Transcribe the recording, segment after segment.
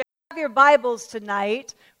your Bibles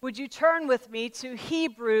tonight, would you turn with me to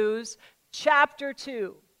Hebrews chapter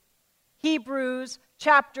 2? Hebrews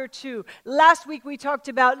chapter 2. Last week we talked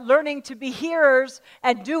about learning to be hearers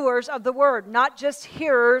and doers of the word, not just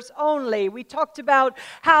hearers only. We talked about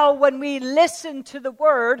how when we listen to the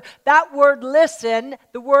word, that word listen,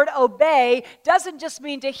 the word obey, doesn't just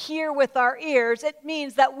mean to hear with our ears. It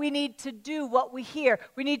means that we need to do what we hear.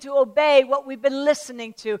 We need to obey what we've been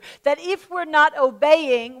listening to. That if we're not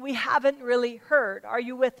obeying, we haven't really heard. Are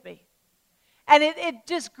you with me? And it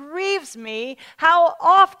just grieves me how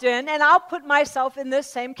often, and I'll put myself in this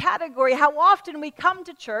same category, how often we come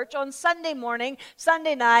to church on Sunday morning,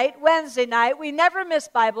 Sunday night, Wednesday night. We never miss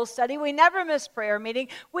Bible study. We never miss prayer meeting.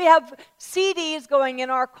 We have CDs going in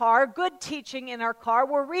our car, good teaching in our car.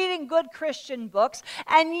 We're reading good Christian books,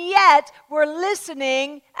 and yet we're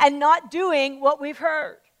listening and not doing what we've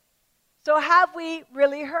heard. So have we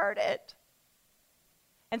really heard it?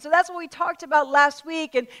 And so that's what we talked about last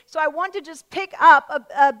week. And so I want to just pick up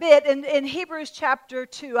a bit in Hebrews chapter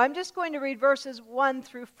 2. I'm just going to read verses 1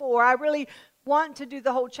 through 4. I really want to do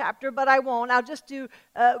the whole chapter, but I won't. I'll just do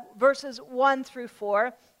verses 1 through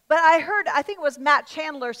 4. But I think it was Matt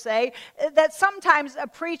Chandler say that sometimes a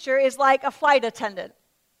preacher is like a flight attendant.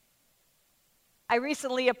 I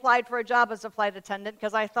recently applied for a job as a flight attendant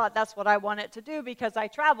because I thought that's what I wanted to do because I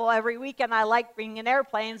travel every week and I like being in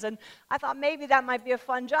airplanes, and I thought maybe that might be a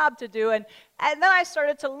fun job to do. And then I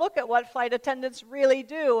started to look at what flight attendants really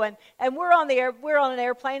do, and we're on an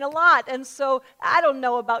airplane a lot. And so I don't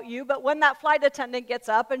know about you, but when that flight attendant gets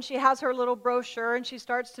up and she has her little brochure and she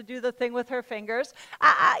starts to do the thing with her fingers,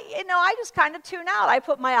 I just kind of tune out. I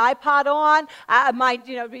put my iPod on. I might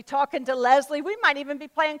be talking to Leslie. We might even be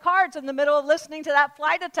playing cards in the middle of listening to that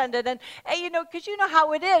flight attendant. And because you know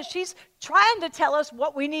how it is. She's trying to tell us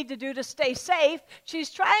what we need to do to stay safe. She's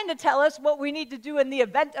trying to tell us what we need to do in the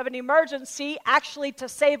event of an emergency, actually to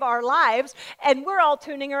save our lives, and we're all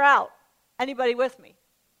tuning her out. Anybody with me?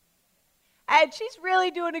 And she's really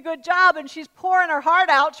doing a good job, and she's pouring her heart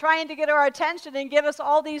out, trying to get our attention and give us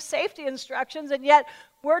all these safety instructions, and yet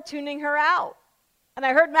we're tuning her out. And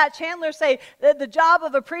I heard Matt Chandler say that the job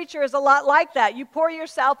of a preacher is a lot like that. You pour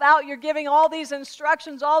yourself out, you're giving all these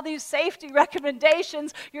instructions, all these safety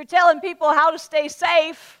recommendations, you're telling people how to stay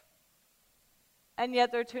safe, and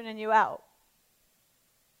yet they're tuning you out.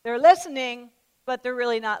 They're listening, but they're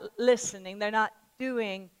really not listening. They're not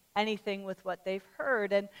doing anything with what they've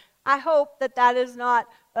heard. And I hope that is not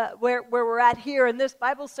where we're at here in this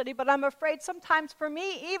Bible study, but I'm afraid sometimes for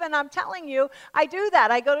me, even I'm telling you, I do that.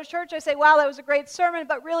 I go to church, I say, wow, that was a great sermon,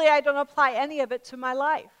 but really I don't apply any of it to my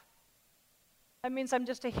life. That means I'm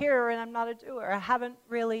just a hearer and I'm not a doer. I haven't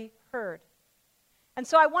really heard. And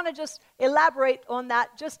so I want to just elaborate on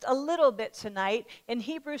that just a little bit tonight in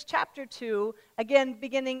Hebrews chapter 2, again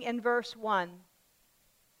beginning in verse 1.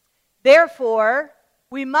 Therefore,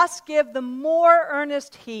 we must give the more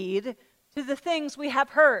earnest heed to the things we have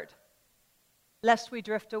heard, lest we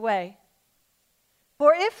drift away.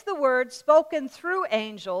 For if the word spoken through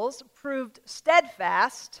angels proved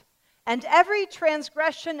steadfast, and every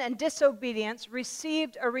transgression and disobedience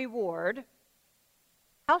received a reward,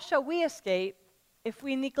 how shall we escape if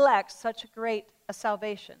we neglect such great a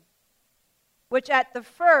salvation, which at the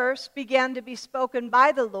first began to be spoken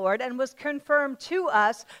by the Lord and was confirmed to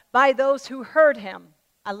us by those who heard him?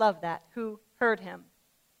 I love that, who heard him.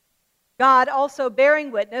 God also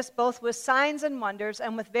bearing witness both with signs and wonders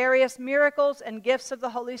and with various miracles and gifts of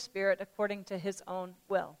the Holy Spirit according to his own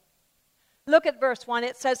will. Look at verse 1.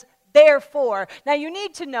 It says, therefore. Now you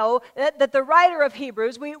need to know that the writer of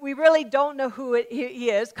Hebrews, we really don't know who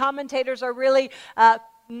he is. Commentators are really,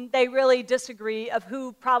 they really disagree of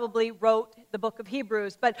who probably wrote the book of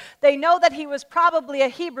Hebrews. But they know that he was probably a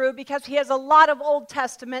Hebrew because he has a lot of Old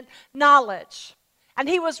Testament knowledge. And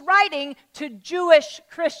he was writing to Jewish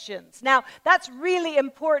Christians. Now, that's really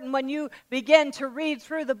important when you begin to read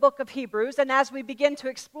through the book of Hebrews. And as we begin to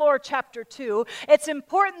explore chapter 2, it's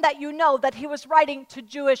important that you know that he was writing to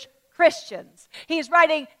Jewish Christians. He's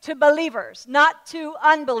writing to believers, not to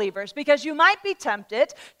unbelievers. Because you might be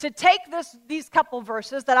tempted to take these couple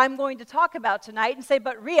verses that I'm going to talk about tonight and say,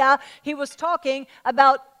 but Ria, he was talking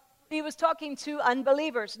to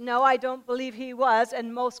unbelievers. No, I don't believe he was,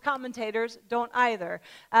 and most commentators don't either.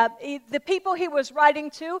 The people he was writing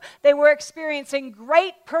to, they were experiencing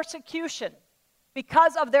great persecution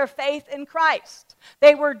because of their faith in Christ.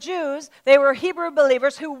 They were Jews, they were Hebrew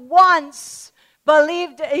believers who once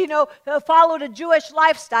believed, followed a Jewish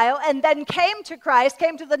lifestyle, and then came to Christ,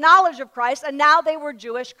 came to the knowledge of Christ, and now they were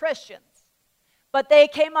Jewish Christians. But they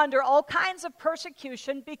came under all kinds of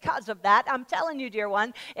persecution because of that. I'm telling you, dear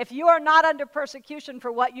one, if you are not under persecution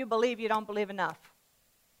for what you believe, you don't believe enough.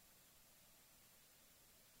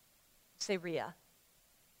 Say Ria.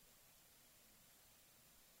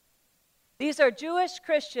 These are Jewish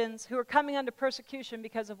Christians who are coming under persecution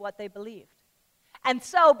because of what they believed. And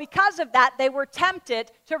so, because of that, they were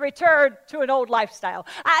tempted to return to an old lifestyle.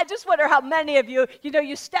 I just wonder how many of you,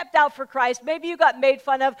 you stepped out for Christ. Maybe you got made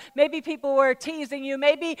fun of. Maybe people were teasing you.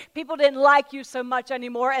 Maybe people didn't like you so much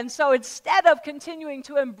anymore. And so, instead of continuing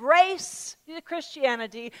to embrace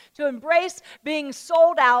Christianity, to embrace being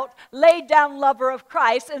sold out, laid down lover of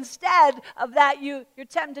Christ, instead of that, you're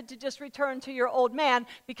tempted to just return to your old man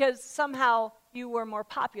because somehow you were more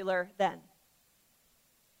popular then.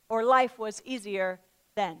 Or life was easier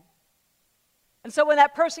then. And so when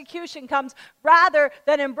that persecution comes, rather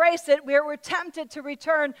than embrace it, we're tempted to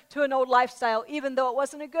return to an old lifestyle. Even though it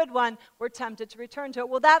wasn't a good one, we're tempted to return to it.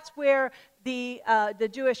 Well, that's where the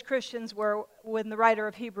Jewish Christians were when the writer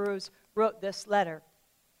of Hebrews wrote this letter.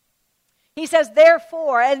 He says,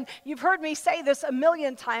 therefore, and you've heard me say this a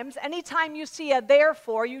million times, anytime you see a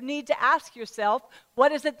therefore, you need to ask yourself,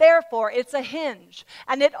 what is it there for? It's a hinge.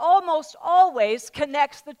 And it almost always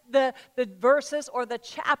connects the verses or the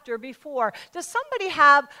chapter before. Does somebody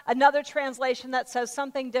have another translation that says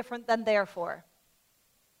something different than therefore?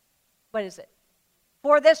 What is it?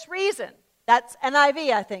 For this reason. That's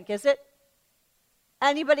NIV, I think, is it?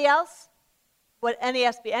 Anybody else? What,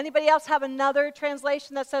 NASB. Anybody else have another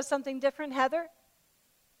translation that says something different, Heather?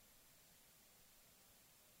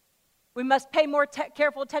 We must pay more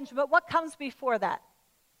careful attention, but what comes before that?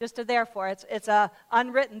 Just a therefore. It's a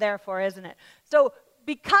unwritten therefore, isn't it? So,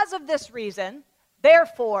 because of this reason,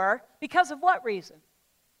 therefore, because of what reason?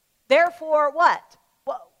 Therefore what?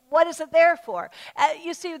 What is it there for?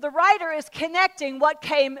 You see, the writer is connecting what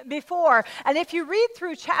came before. And if you read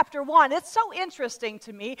through chapter 1, it's so interesting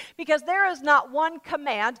to me because there is not one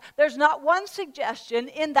command, there's not one suggestion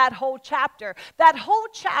in that whole chapter. That whole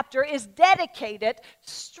chapter is dedicated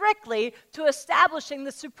strictly to establishing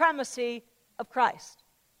the supremacy of Christ,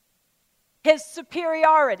 his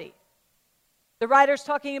superiority. The writer's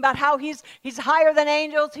talking about how he's higher than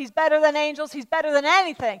angels, he's better than angels, he's better than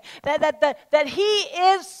anything. That he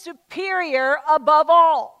is superior above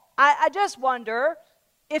all. I just wonder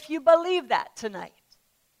if you believe that tonight.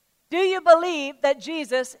 Do you believe that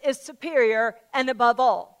Jesus is superior and above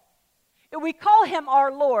all? We call him our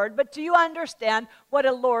Lord, but do you understand what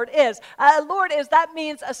a Lord is? A Lord that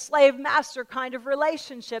means a slave-master kind of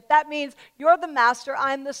relationship. That means you're the master,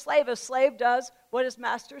 I'm the slave. A slave does what his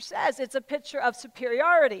master says. It's a picture of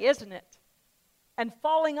superiority, isn't it? And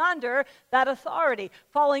falling under that authority,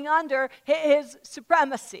 falling under his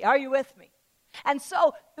supremacy. Are you with me? And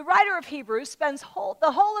so the writer of Hebrews spends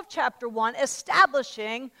the whole of chapter 1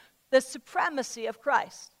 establishing the supremacy of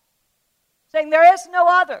Christ. Saying there is no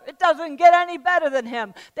other. It doesn't get any better than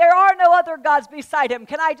him. There are no other gods beside him.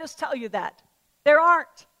 Can I just tell you that? There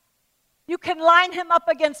aren't. You can line him up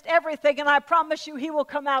against everything, and I promise you he will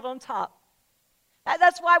come out on top.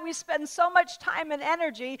 That's why we spend so much time and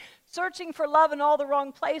energy searching for love in all the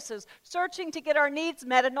wrong places, searching to get our needs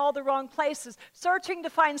met in all the wrong places, searching to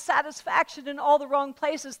find satisfaction in all the wrong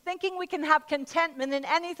places, thinking we can have contentment in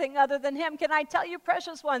anything other than him. Can I tell you,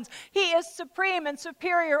 precious ones, he is supreme and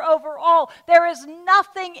superior over all. There is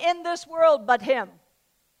nothing in this world but him.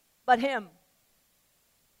 But him.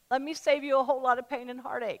 Let me save you a whole lot of pain and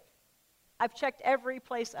heartache. I've checked every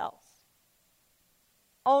place else.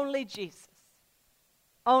 Only Jesus.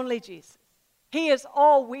 Only Jesus. He is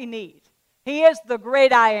all we need. He is the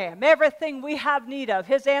great I am. Everything we have need of.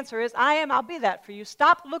 His answer is, I am, I'll be that for you.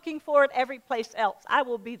 Stop looking for it every place else. I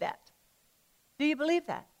will be that. Do you believe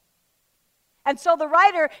that? And so the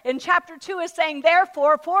writer in chapter 2 is saying,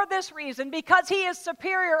 therefore, for this reason, because he is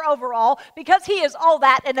superior over all, because he is all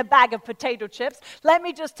that in a bag of potato chips, let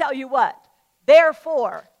me just tell you what.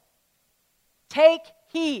 Therefore, take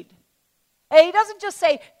heed. And he doesn't just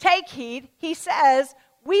say, take heed. He says,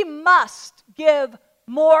 we must give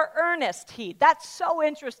more earnest heed. That's so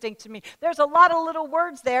interesting to me. There's a lot of little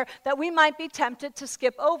words there that we might be tempted to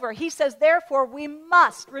skip over. He says, therefore, we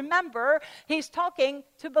must. Remember, he's talking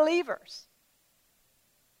to believers.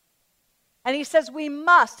 And he says we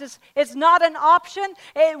must. It's not an option.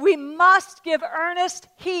 We must give earnest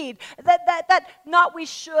heed. That not we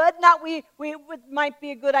should, not we might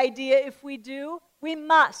be a good idea if we do. We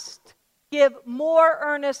must give more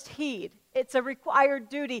earnest heed. It's a required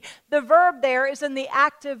duty. The verb there is in the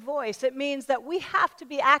active voice. It means that we have to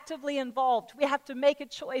be actively involved. We have to make a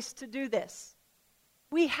choice to do this.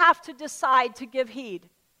 We have to decide to give heed.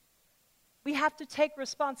 We have to take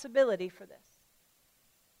responsibility for this.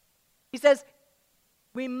 He says,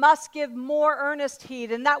 we must give more earnest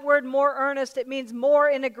heed. And that word more earnest, it means more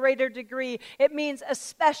in a greater degree. It means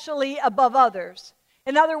especially above others.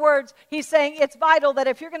 In other words, he's saying it's vital that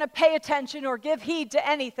if you're going to pay attention or give heed to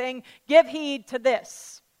anything, give heed to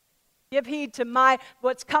this. Give heed to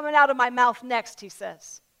what's coming out of my mouth next, he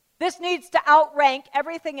says. This needs to outrank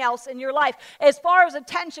everything else in your life. As far as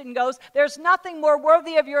attention goes, there's nothing more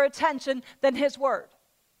worthy of your attention than his word.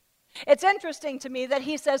 It's interesting to me that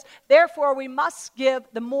he says, therefore we must give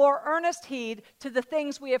the more earnest heed to the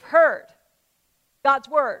things we have heard. God's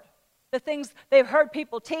word. The things they've heard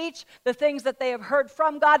people teach, the things that they have heard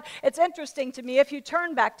from God. It's interesting to me, if you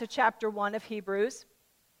turn back to chapter 1 of Hebrews,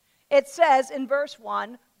 it says in verse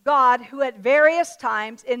 1, God, who at various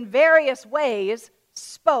times, in various ways,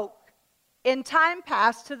 spoke in time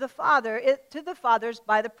past to the fathers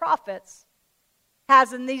by the prophets,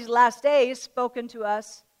 has in these last days spoken to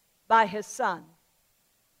us by his Son.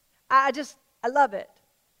 I love it.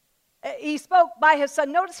 He spoke by his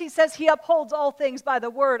Son. Notice he says he upholds all things by the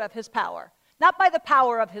word of his power. Not by the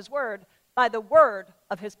power of his word, by the word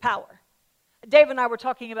of his power. Dave and I were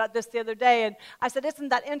talking about this the other day, and I said, isn't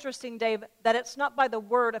that interesting, Dave, that it's not by the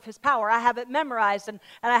word of his power. I have it memorized, and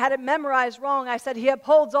I had it memorized wrong. I said he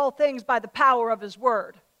upholds all things by the power of his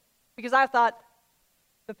word. Because I thought,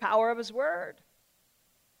 the power of his word.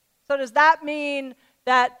 So does that mean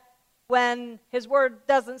that when his word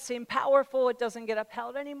doesn't seem powerful, it doesn't get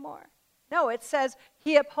upheld anymore? No, it says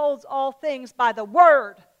he upholds all things by the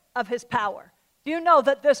word of his power. Do you know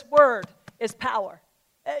that this word is power?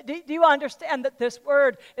 Do you understand that this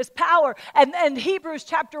word is power? And Hebrews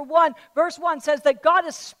chapter 1, verse 1 says that God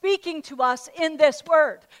is speaking to us in this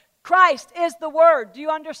word. Christ is the word. Do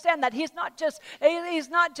you understand that? He's the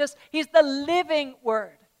living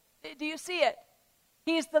word. Do you see it?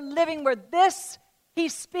 He's the living word. He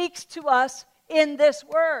speaks to us in this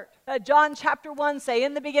word. John chapter 1 say,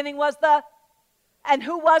 in the beginning was and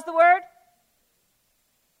who was the word?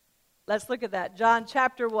 Let's look at that. John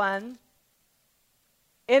chapter 1.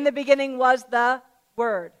 In the beginning was the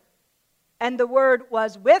Word. And the Word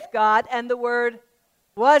was with God, and the Word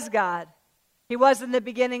was God. He was in the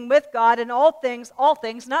beginning with God, and all things,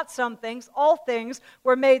 not some things, all things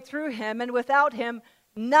were made through him, and without him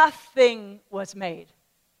nothing was made.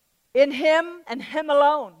 In him and him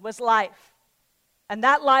alone was life, and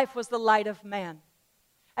that life was the light of man.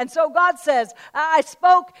 And so God says, I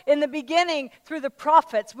spoke in the beginning through the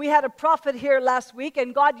prophets. We had a prophet here last week,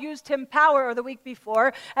 and God used him or the week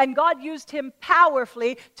before, and God used him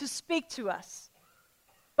powerfully to speak to us.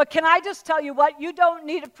 But can I just tell you what? You don't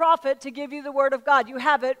need a prophet to give you the word of God. You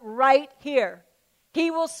have it right here. He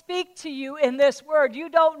will speak to you in this word. You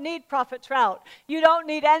don't need Prophet Trout. You don't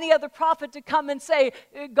need any other prophet to come and say,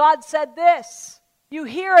 God said this. You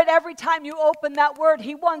hear it every time you open that word.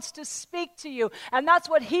 He wants to speak to you. And that's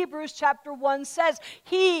what Hebrews chapter 1 says.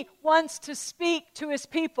 He wants to speak to his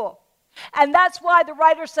people. And that's why the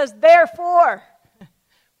writer says, therefore,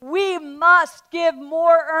 we must give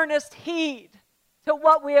more earnest heed to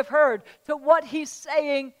what we have heard, to what he's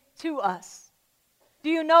saying to us. Do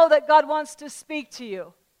you know that God wants to speak to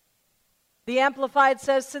you? The Amplified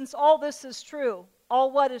says, since all this is true,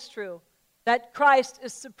 all what is true? That Christ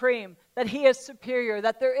is supreme, that he is superior,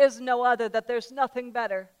 that there is no other, that there's nothing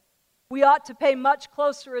better. We ought to pay much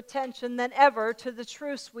closer attention than ever to the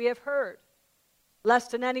truths we have heard,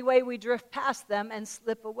 lest in any way we drift past them and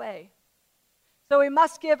slip away. So we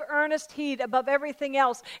must give earnest heed above everything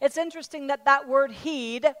else. It's interesting that word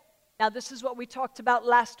heed, now this is what we talked about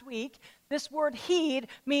last week. This word heed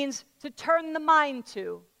means to turn the mind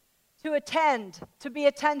to attend, to be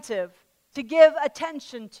attentive, to give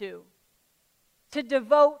attention to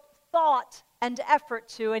devote thought and effort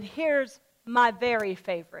to. And here's my very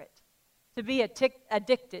favorite, to be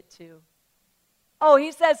addicted to. Oh,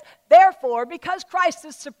 he says, therefore, because Christ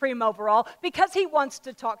is supreme over all, because he wants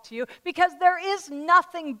to talk to you, because there is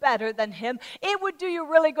nothing better than him, it would do you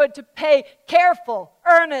really good to pay careful,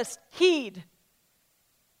 earnest heed.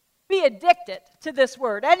 Be addicted to this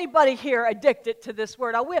word. Anybody here addicted to this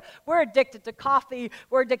word? We're addicted to coffee.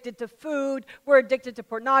 We're addicted to food. We're addicted to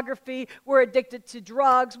pornography. We're addicted to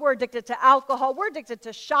drugs. We're addicted to alcohol. We're addicted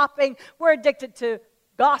to shopping. We're addicted to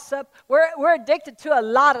gossip. We're addicted to a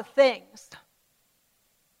lot of things.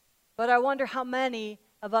 But I wonder how many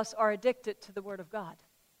of us are addicted to the Word of God.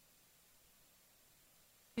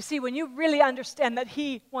 You see, when you really understand that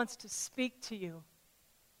he wants to speak to you,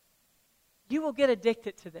 you will get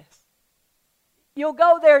addicted to this. You'll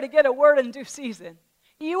go there to get a word in due season.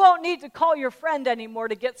 You won't need to call your friend anymore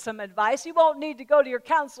to get some advice. You won't need to go to your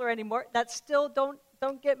counselor anymore. That still don't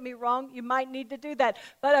Don't get me wrong, you might need to do that.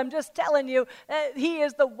 But I'm just telling you, he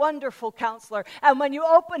is the wonderful counselor. And when you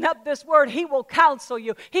open up this word, he will counsel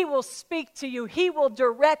you. He will speak to you. He will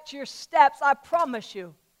direct your steps. I promise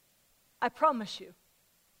you. I promise you.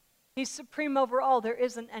 He's supreme over all. There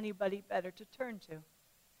isn't anybody better to turn to.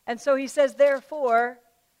 And so he says, therefore,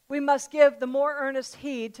 we must give the more earnest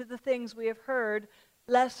heed to the things we have heard,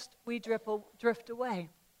 lest we drift away.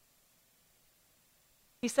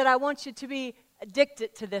 He said, I want you to be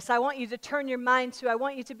addicted to this. I want you to turn your mind to, I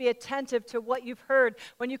want you to be attentive to what you've heard.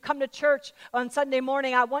 When you come to church on Sunday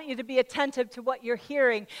morning, I want you to be attentive to what you're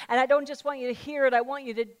hearing. And I don't just want you to hear it, I want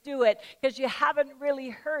you to do it, because you haven't really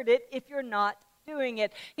heard it if you're not doing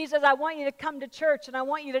it. He says, I want you to come to church and I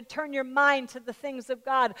want you to turn your mind to the things of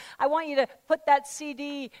God. I want you to put that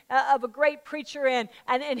CD of a great preacher in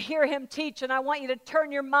and hear him teach. And I want you to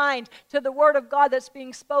turn your mind to the word of God that's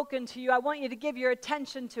being spoken to you. I want you to give your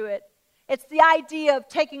attention to it. It's the idea of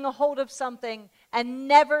taking a hold of something and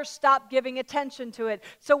never stop giving attention to it.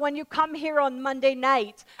 So when you come here on Monday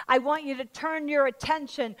night, I want you to turn your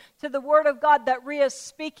attention to the word of God that Rhea's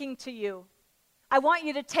speaking to you. I want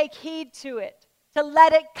you to take heed to it, to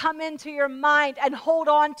let it come into your mind and hold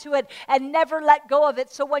on to it and never let go of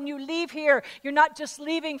it. So when you leave here, you're not just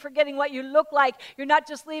leaving forgetting what you look like. You're not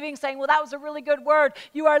just leaving saying, well, that was a really good word.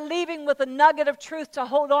 You are leaving with a nugget of truth to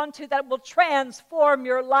hold on to that will transform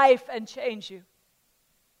your life and change you.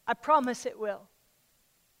 I promise it will.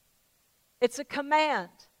 It's a command.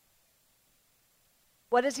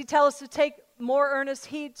 What does he tell us to take more earnest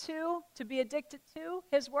heed to be addicted to?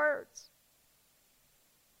 His words.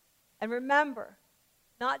 And remember,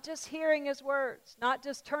 not just hearing his words, not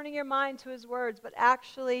just turning your mind to his words, but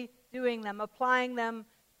actually doing them, applying them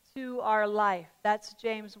to our life. That's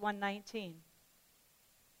James 1:19.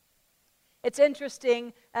 It's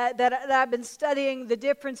interesting that I've been studying the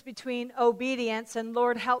difference between obedience, and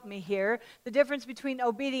Lord help me here, the difference between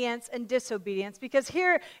obedience and disobedience, because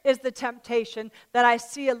here is the temptation that I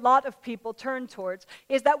see a lot of people turn towards,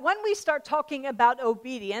 is that when we start talking about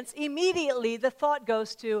obedience, immediately the thought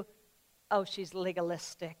goes to, oh, she's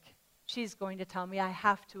legalistic. She's going to tell me I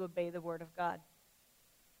have to obey the word of God.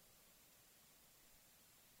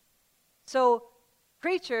 So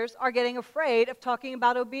preachers are getting afraid of talking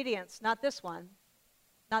about obedience. Not this one.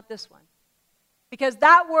 Not this one. Because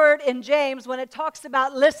that word in James, when it talks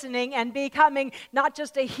about listening and becoming not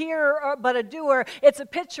just a hearer but a doer, it's a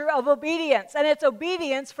picture of obedience. And it's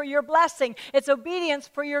obedience for your blessing. It's obedience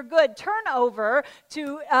for your good. Turn over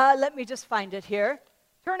to, let me just find it here.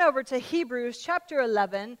 Turn over to Hebrews chapter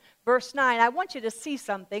 11, verse 9. I want you to see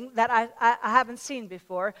something that I haven't seen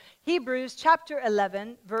before. Hebrews chapter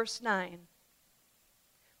 11, verse 9.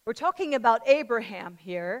 We're talking about Abraham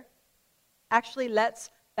here. Actually,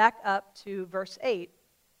 let's back up to verse 8.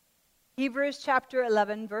 Hebrews chapter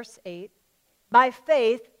 11, verse 8. By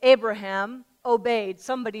faith, Abraham obeyed.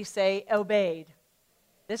 Somebody say, obeyed.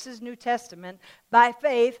 This is New Testament. By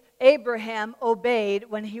faith, Abraham obeyed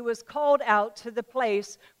when he was called out to the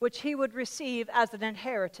place which he would receive as an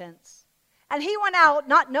inheritance. And he went out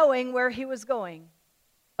not knowing where he was going.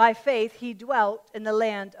 By faith, he dwelt in the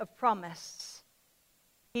land of promise.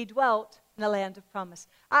 He dwelt in the land of promise.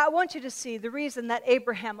 I want you to see the reason that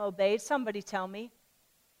Abraham obeyed. Somebody tell me.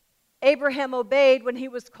 Abraham obeyed when he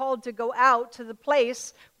was called to go out to the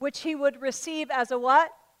place which he would receive as a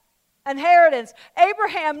what? Inheritance.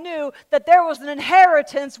 Abraham knew that there was an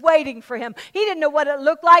inheritance waiting for him. He didn't know what it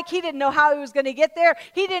looked like. He didn't know how he was going to get there.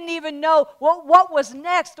 He didn't even know what was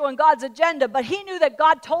next on God's agenda. But he knew that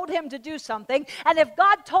God told him to do something. And if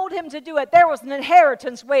God told him to do it, there was an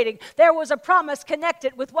inheritance waiting. There was a promise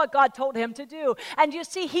connected with what God told him to do. And you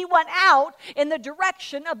see, he went out in the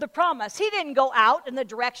direction of the promise. He didn't go out in the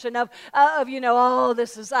direction of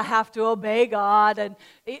I have to obey God. And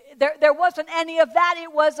there wasn't any of that.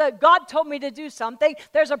 It was God told me to do something.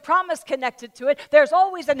 There's a promise connected to it. There's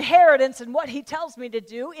always inheritance in what he tells me to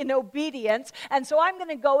do in obedience. And so I'm going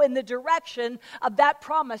to go in the direction of that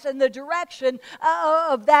promise, in the direction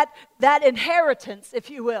of that inheritance, if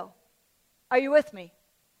you will. Are you with me?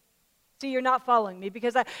 See, you're not following me,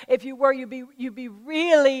 because if you were, you'd be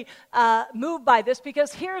really moved by this,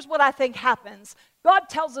 because here's what I think happens. God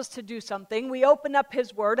tells us to do something. We open up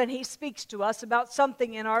his word and he speaks to us about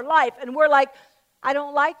something in our life. And we're like, I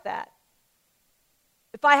don't like that.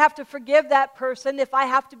 If I have to forgive that person, if I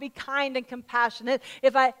have to be kind and compassionate,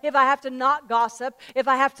 if I have to not gossip, if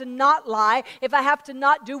I have to not lie, if I have to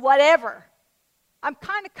not do whatever, I'm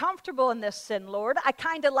kind of comfortable in this sin, Lord. I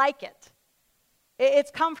kind of like it.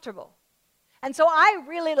 It's comfortable. And so I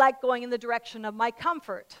really like going in the direction of my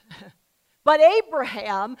comfort. But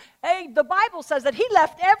Abraham, the Bible says that he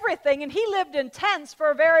left everything and he lived in tents for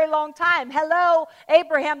a very long time. Hello,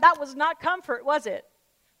 Abraham, that was not comfort, was it?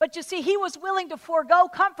 But you see, he was willing to forego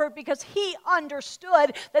comfort because he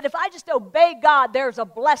understood that if I just obey God, there's a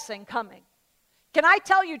blessing coming. Can I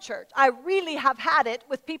tell you, church, I really have had it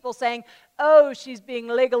with people saying, oh, she's being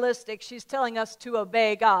legalistic. She's telling us to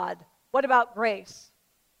obey God. What about grace?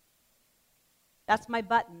 That's my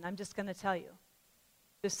button. I'm just going to tell you.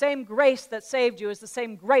 The same grace that saved you is the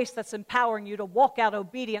same grace that's empowering you to walk out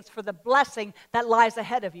obedience for the blessing that lies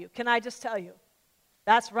ahead of you. Can I just tell you?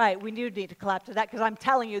 That's right. We do need to clap to that because I'm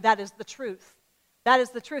telling you that is the truth. That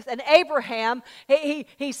is the truth. And Abraham,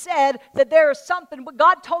 he said that there is something, but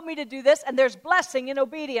God told me to do this, and there's blessing in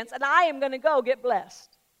obedience, and I am going to go get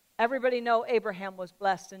blessed. Everybody know Abraham was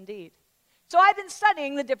blessed indeed. So I've been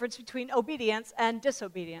studying the difference between obedience and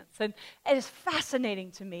disobedience, and it is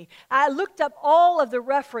fascinating to me. I looked up all of the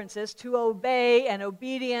references to obey and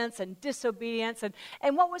obedience and disobedience,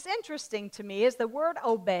 and what was interesting to me is the word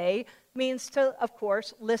obey means to, of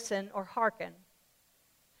course, listen or hearken.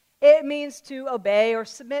 It means to obey or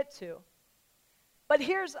submit to. But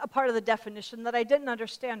here's a part of the definition that I didn't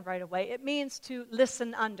understand right away. It means to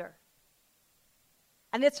listen under.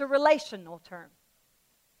 And it's a relational term.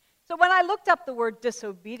 So when I looked up the word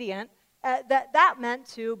disobedient, that meant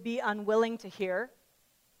to be unwilling to hear.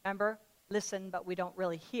 Remember, listen, but we don't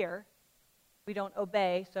really hear. We don't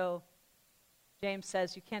obey. So James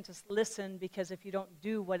says you can't just listen because if you don't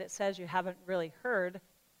do what it says, you haven't really heard.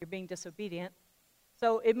 You're being disobedient.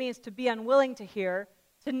 So it means to be unwilling to hear,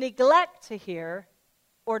 to neglect to hear,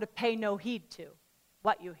 or to pay no heed to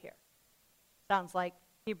what you hear. Sounds like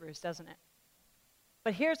Hebrews, doesn't it?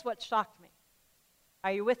 But here's what shocked me.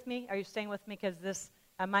 Are you with me? Are you staying with me? Because this,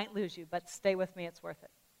 I might lose you, but stay with me, it's worth it.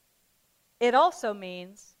 It also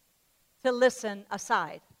means to listen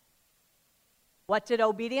aside. What did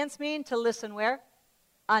obedience mean? To listen where?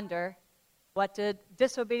 Under. What did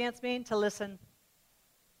disobedience mean? To listen.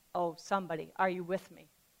 Oh, somebody, are you with me?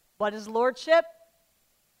 What is lordship?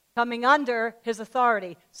 Coming under his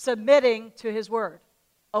authority, submitting to his word.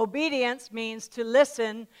 Obedience means to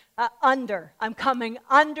listen under. I'm coming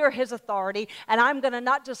under his authority, and I'm going to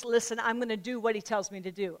not just listen, I'm going to do what he tells me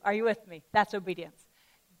to do. Are you with me? That's obedience.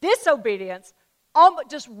 Disobedience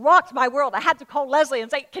just rocked my world. I had to call Leslie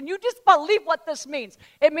and say, can you just believe what this means?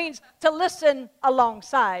 It means to listen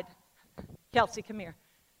alongside. Kelsey, come here.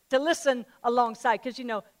 To listen alongside, because, you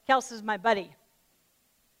know, Kelsey's my buddy.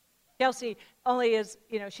 Kelsey only is,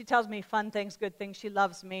 you know, she tells me fun things, good things. She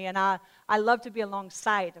loves me, and I love to be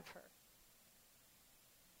alongside of her.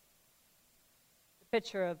 The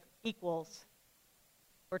picture of equals.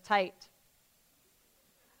 We're tight.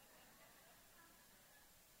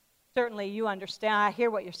 Certainly you understand. I hear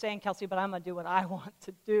what you're saying, Kelsey, but I'm going to do what I want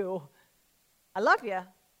to do. I love you,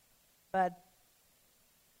 but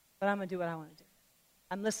I'm going to do what I want to do.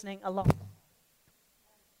 I'm listening along.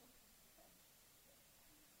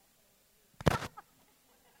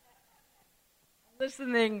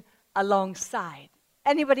 Listening alongside.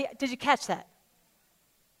 Anybody, did you catch that?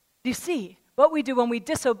 Do you see what we do when we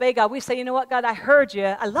disobey God? We say, you know what, God, I heard you.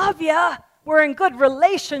 I love you. We're in good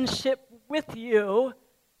relationship with you.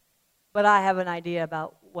 But I have an idea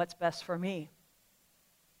about what's best for me.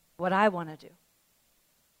 What I want to do.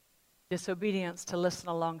 Disobedience to listen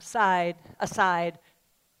alongside, aside.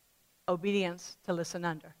 Obedience to listen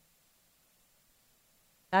under.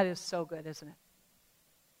 That is so good, isn't it?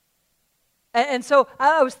 And so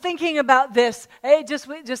I was thinking about this. It just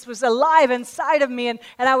was alive inside of me. And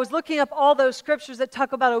I was looking up all those scriptures that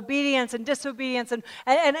talk about obedience and disobedience. And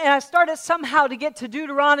I started somehow to get to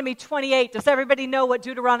Deuteronomy 28. Does everybody know what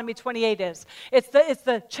Deuteronomy 28 is? It's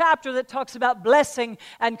the chapter that talks about blessing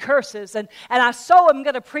and curses. And I so am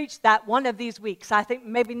going to preach that one of these weeks. I think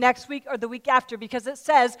maybe next week or the week after. Because it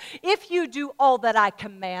says, if you do all that I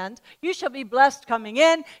command, you shall be blessed coming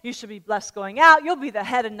in. You shall be blessed going out. You'll be the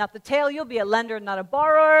head and not the tail. You'll be a lender, not a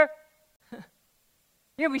borrower. You're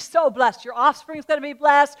going to be so blessed. Your offspring's going to be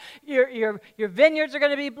blessed. Your vineyards are going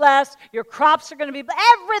to be blessed. Your crops are going to be blessed.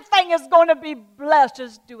 Everything is going to be blessed.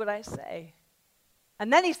 Just do what I say.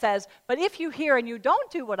 And then he says, but if you hear and you don't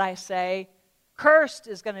do what I say, cursed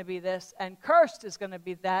is going to be this and cursed is going to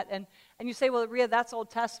be that. And you say, well, Rhea, that's Old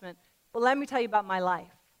Testament. Well, let me tell you about my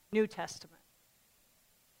life. New Testament.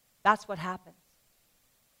 That's what happens.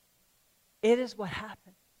 It is what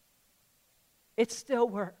happens. It still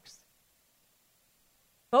works.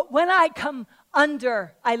 But when I come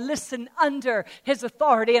under, I listen under his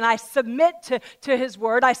authority, and I submit to his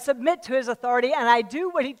word, I submit to his authority, and I do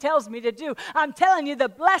what he tells me to do. I'm telling you, the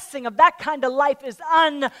blessing of that kind of life is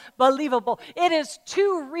unbelievable. It is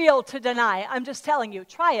too real to deny. I'm just telling you,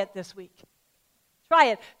 try it this week. Try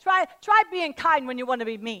it. Try being kind when you want to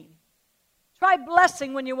be mean. Try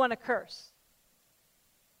blessing when you want to curse.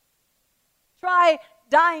 Try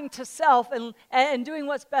dying to self and doing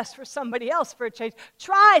what's best for somebody else for a change.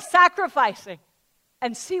 Try sacrificing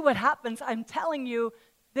and see what happens. I'm telling you,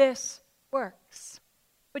 this works.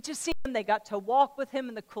 But you see, they got to walk with him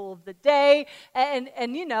in the cool of the day, and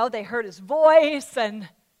you know, they heard his voice,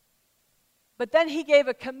 but then he gave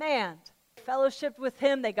a command. Fellowship with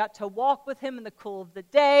him, they got to walk with him in the cool of the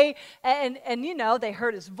day, and you know, they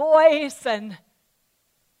heard his voice,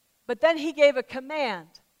 but then he gave a command.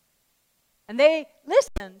 And they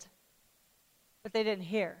listened, but they didn't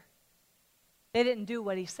hear. They didn't do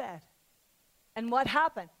what he said. And what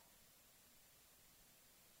happened?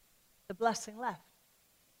 The blessing left.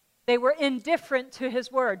 They were indifferent to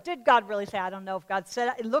his word. Did God really say? I don't know if God said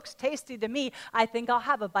it. It looks tasty to me. I think I'll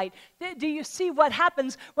have a bite. Do you see what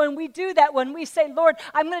happens when we do that? When we say, Lord,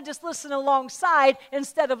 I'm going to just listen alongside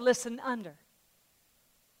instead of listen under.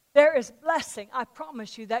 There is blessing, I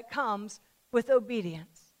promise you, that comes with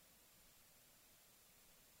obedience.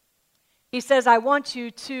 He says, I want you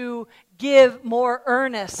to give more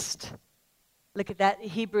earnest. Look at that,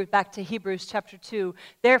 back to Hebrews chapter 2.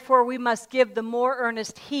 Therefore, we must give the more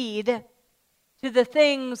earnest heed to the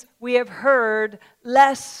things we have heard,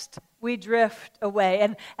 lest we drift away.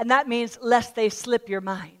 And that means lest they slip your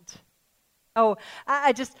mind. Oh,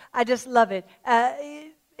 I just love it.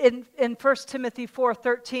 In 1 Timothy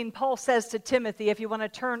 4:13, Paul says to Timothy, if you want to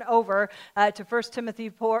turn over to 1 Timothy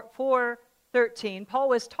 4:13, Paul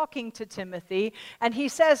was talking to Timothy, and he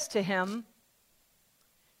says to him,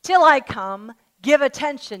 till I come, give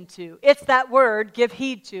attention to. It's that word, give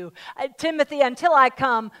heed to. Timothy, until I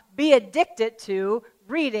come, be addicted to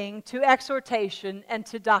reading, to exhortation, and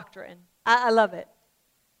to doctrine. I love it.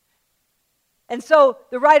 And so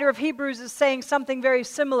the writer of Hebrews is saying something very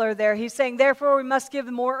similar there. He's saying, therefore we must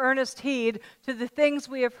give more earnest heed to the things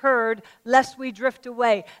we have heard, lest we drift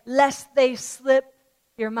away, lest they slip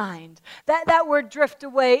your mind. That word drift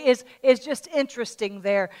away is just interesting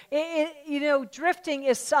there. Drifting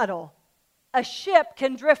is subtle. A ship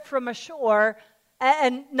can drift from a shore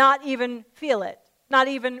and not even feel it, not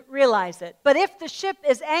even realize it. But if the ship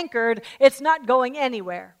is anchored, it's not going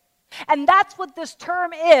anywhere. And that's what this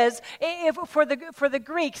term is. For the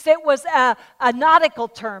Greeks, it was a nautical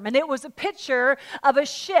term, and it was a picture of a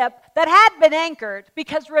ship that had been anchored.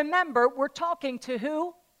 Because remember, we're talking to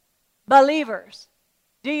who? Believers.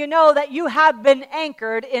 Do you know that you have been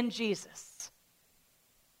anchored in Jesus?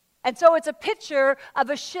 And so it's a picture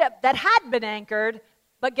of a ship that had been anchored,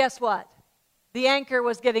 but guess what? The anchor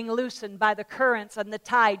was getting loosened by the currents and the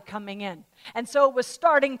tide coming in. And so it was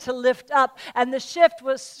starting to lift up, and the ship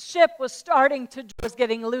was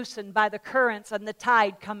getting loosened by the currents and the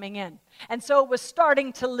tide coming in. And so it was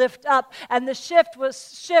starting to lift up, and the ship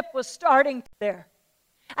was starting there.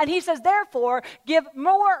 And he says, therefore, give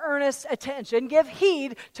more earnest attention, give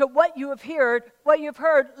heed to what you have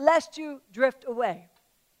heard, lest you drift away.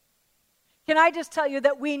 Can I just tell you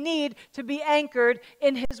that we need to be anchored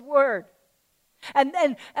in his word?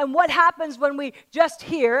 And what happens when we just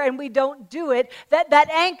hear and we don't do it, that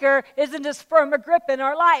anchor isn't as firm a grip in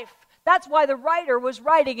our life. That's why the writer was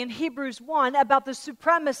writing in Hebrews 1 about the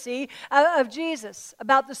supremacy of Jesus,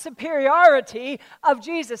 about the superiority of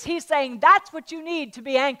Jesus. He's saying that's what you need to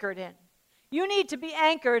be anchored in. You need to be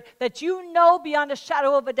anchored that you know beyond a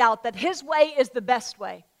shadow of a doubt that his way is the best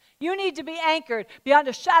way. You need to be anchored beyond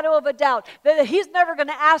a shadow of a doubt that he's never going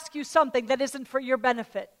to ask you something that isn't for your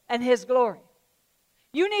benefit and his glory.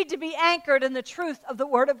 You need to be anchored in the truth of the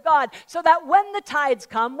Word of God so that when the tides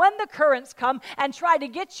come, when the currents come and try to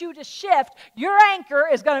get you to shift, your anchor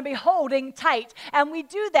is going to be holding tight. And we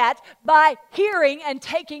do that by hearing and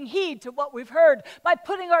taking heed to what we've heard, by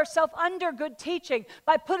putting ourselves under good teaching,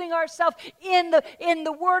 by putting ourselves in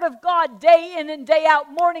the Word of God day in and day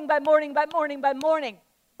out, morning by morning by morning by morning.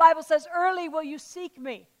 The Bible says, early will you seek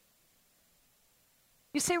me.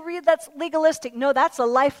 You say, Reed, that's legalistic. No, that's a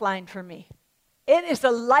lifeline for me. It is a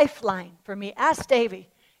lifeline for me. Ask Davy.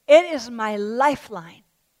 It is my lifeline.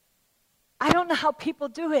 I don't know how people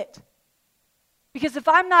do it. Because if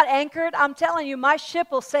I'm not anchored, I'm telling you, my ship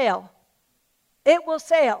will sail. It will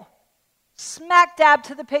sail. Smack dab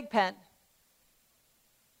to the pig pen.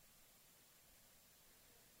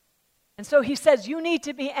 And so he says you need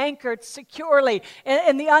to be anchored securely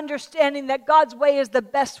in the understanding that God's way is the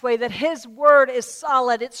best way, that his word is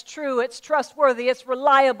solid, it's true, it's trustworthy, it's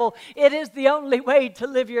reliable. It is the only way to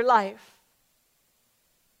live your life.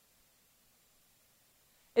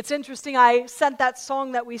 It's interesting, I sent that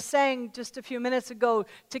song that we sang just a few minutes ago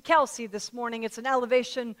to Kelsey this morning. It's an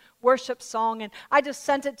elevation worship song, and I just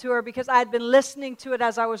sent it to her because I had been listening to it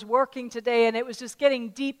as I was working today, and it was just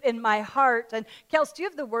getting deep in my heart. And Kelsey, do you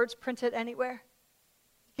have the words printed anywhere?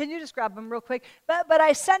 Can you just grab them real quick? But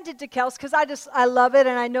I sent it to Kels because I love it,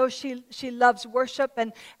 and I know she loves worship,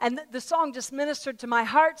 and the song just ministered to my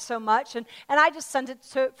heart so much, and I just sent it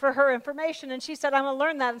for her information, and she said, I'm going to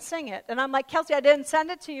learn that and sing it. And I'm like, Kelsey, I didn't send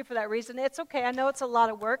it to you for that reason. It's okay. I know it's a lot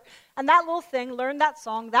of work. And that little thing learned that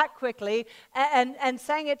song that quickly and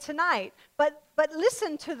sang it tonight. But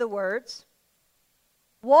listen to the words.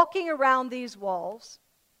 Walking around these walls,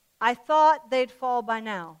 I thought they'd fall by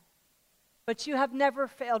now. But you have never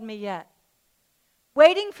failed me yet.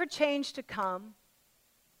 Waiting for change to come,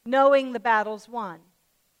 knowing the battle's won.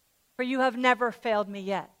 For you have never failed me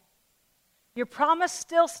yet. Your promise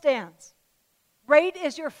still stands. Great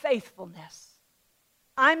is your faithfulness.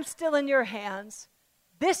 I'm still in your hands.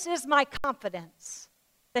 This is my confidence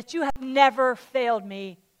that you have never failed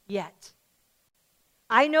me yet.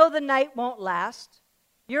 I know the night won't last.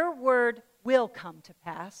 Your word will come to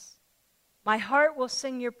pass. My heart will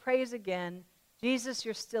sing your praise again. Jesus,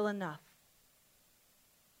 you're still enough.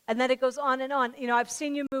 And then it goes on and on. You know, I've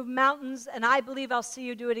seen you move mountains, and I believe I'll see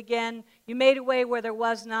you do it again. You made a way where there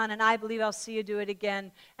was none, and I believe I'll see you do it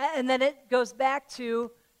again. And then it goes back to,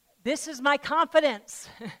 this is my confidence.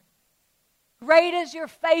 Great is your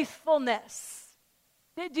faithfulness.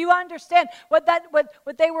 Do you understand what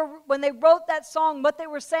they were when they wrote that song? What they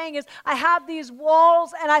were saying is, I have these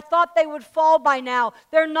walls and I thought they would fall by now.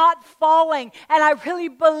 They're not falling, and I really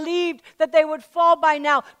believed that they would fall by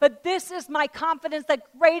now. But this is my confidence that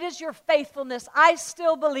great is your faithfulness. I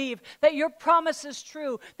still believe that your promise is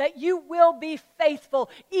true, that you will be faithful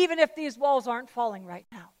even if these walls aren't falling right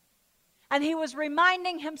now. And he was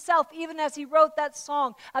reminding himself, even as he wrote that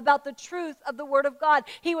song, about the truth of the Word of God.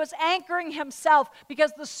 He was anchoring himself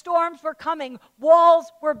because the storms were coming. Walls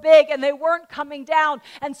were big and they weren't coming down.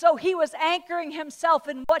 And so he was anchoring himself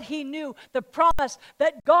in what he knew, the promise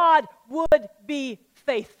that God would be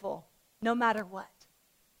faithful no matter what.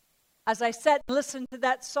 As I sat and listened to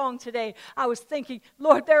that song today, I was thinking,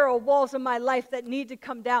 Lord, there are walls in my life that need to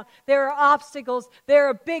come down. There are obstacles. There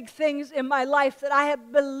are big things in my life that I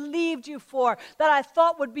have believed you for, that I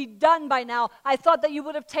thought would be done by now. I thought that you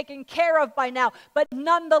would have taken care of by now. But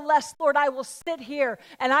nonetheless, Lord, I will sit here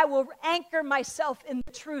and I will anchor myself in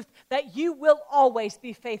the truth that you will always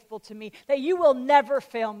be faithful to me, that you will never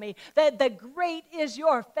fail me, that the great is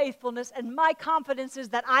your faithfulness, and my confidence is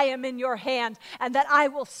that I am in your hand and that I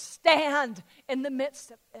will stand in the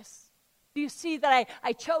midst of this. Do you see that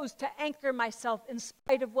I chose to anchor myself in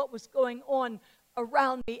spite of what was going on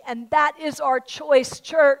around me? And that is our choice,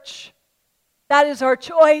 church. That is our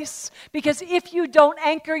choice. Because if you don't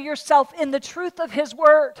anchor yourself in the truth of his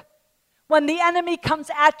word, when the enemy comes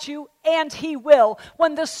at you, and he will,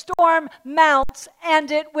 when the storm mounts, and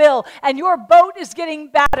it will, and your boat is getting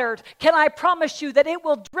battered, can I promise you that it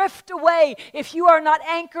will drift away if you are not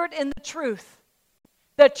anchored in the truth?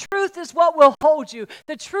 The truth is what will hold you.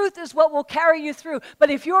 The truth is what will carry you through.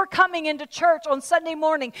 But if you're coming into church on Sunday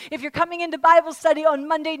morning, if you're coming into Bible study on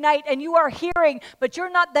Monday night and you are hearing, but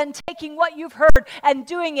you're not then taking what you've heard and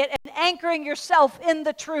doing it and anchoring yourself in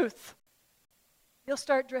the truth, you'll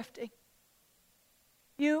start drifting.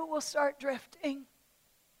 You will start drifting.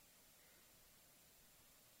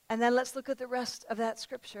 And then let's look at the rest of that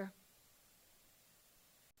scripture.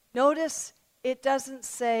 Notice it doesn't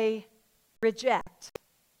say reject.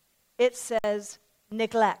 It says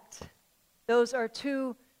neglect. Those are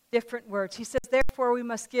two different words. He says, therefore we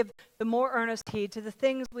must give the more earnest heed to the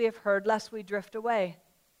things we have heard, lest we drift away.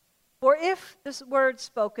 For if this word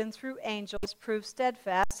spoken through angels proved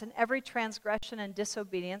steadfast, and every transgression and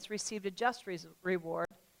disobedience received a just reward,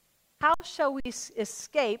 how shall we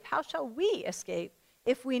escape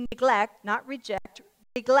if we neglect, not reject,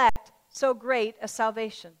 neglect so great a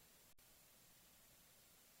salvation?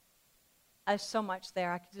 There's so much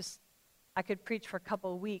there. I could preach for a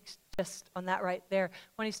couple of weeks just on that right there.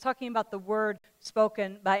 When he's talking about the word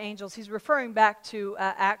spoken by angels, he's referring back to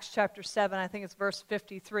Acts chapter 7, I think it's verse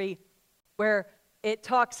 53, where it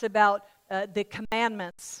talks about the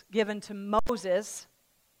commandments given to Moses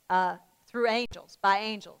through angels, by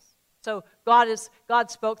angels. So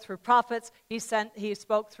God spoke through prophets. He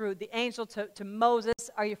spoke through the angel to Moses.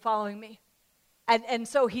 Are you following me? And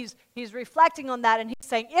so he's reflecting on that, and he's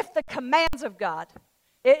saying, if the commands of God,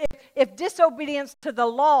 if disobedience to the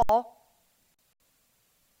law,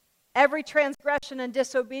 every transgression and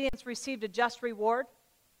disobedience received a just reward,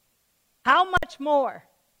 how much more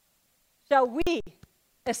shall we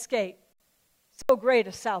escape so great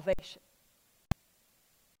a salvation?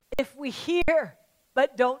 If we hear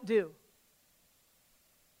but don't do.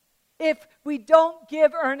 If we don't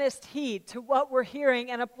give earnest heed to what we're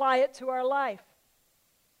hearing and apply it to our life,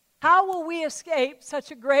 how will we escape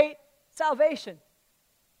such a great salvation?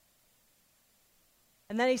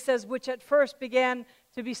 And then he says, which at first began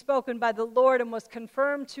to be spoken by the Lord and was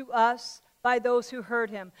confirmed to us by those who heard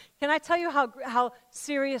him. Can I tell you how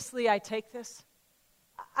seriously I take this?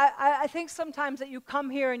 I think sometimes that you come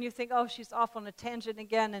here and you think, oh, she's off on a tangent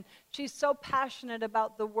again, and she's so passionate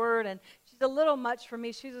about the word, and she's a little much for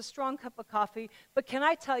me. She's a strong cup of coffee. But can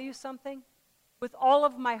I tell you something? With all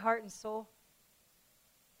of my heart and soul,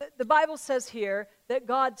 the Bible says here that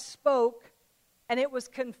God spoke, and it was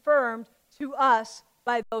confirmed to us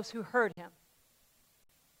by those who heard him.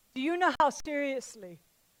 Do you know how seriously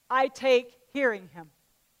I take hearing him?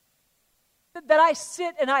 That I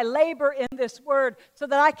sit and I labor in this word so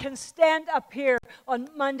that I can stand up here on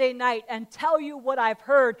Monday night and tell you what I've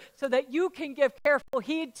heard so that you can give careful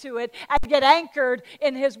heed to it and get anchored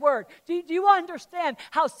in his word. Do you understand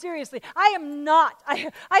how seriously? I'm not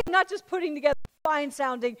just putting together a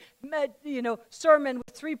fine-sounding sermon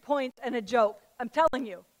with 3 points and a joke. I'm telling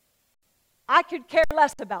you. I could care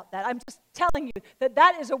less about that. I'm just telling you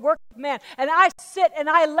that is a work of man. And I sit and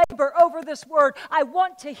I labor over this word. I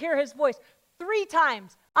want to hear his voice. 3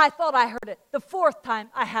 times I thought I heard it. The 4th time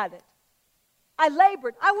I had it. I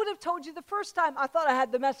labored. I would have told you the first time I thought I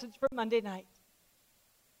had the message for Monday night.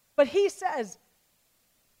 But he says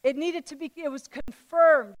it was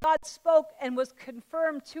confirmed. God spoke and was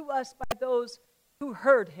confirmed to us by those who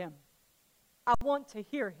heard him. I want to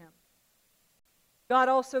hear him. God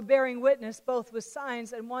also bearing witness both with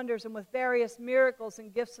signs and wonders and with various miracles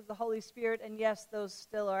and gifts of the Holy Spirit. And yes, those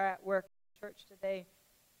still are at work in the church today.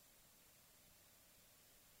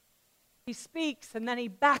 He speaks and then he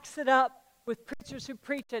backs it up with preachers who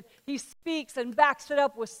preach it. He speaks and backs it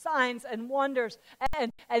up with signs and wonders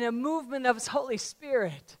and a movement of his Holy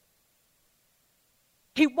Spirit.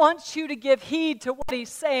 He wants you to give heed to what he's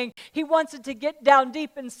saying. He wants it to get down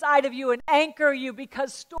deep inside of you and anchor you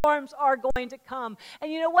because storms are going to come.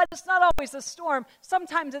 And you know what? It's not always a storm.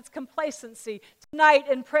 Sometimes it's complacency. Tonight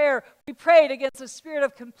in prayer, we prayed against the spirit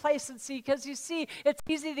of complacency because you see, it's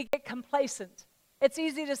easy to get complacent. It's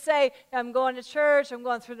easy to say, I'm going to church, I'm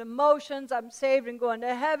going through the motions, I'm saved and going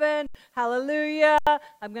to heaven, hallelujah,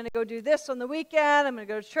 I'm going to go do this on the weekend, I'm going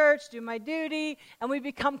to go to church, do my duty, and we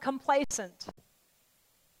become complacent.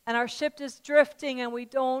 And our ship is drifting and we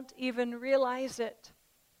don't even realize it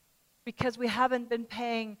because we haven't been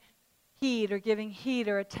paying heed or giving heed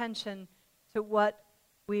or attention to what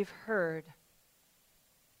we've heard.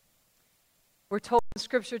 We're told in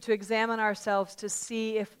Scripture to examine ourselves to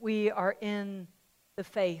see if we are in the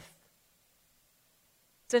faith.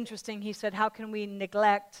 It's interesting, he said, how can we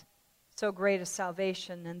neglect so great a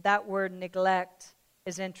salvation? And that word neglect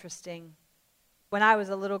is interesting. When I was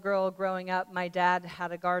a little girl growing up, my dad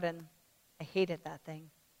had a garden. I hated that thing.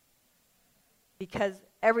 Because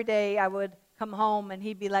every day I would come home and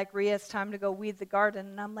he'd be like, Rhea, it's time to go weed the garden.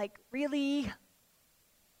 And I'm like, really?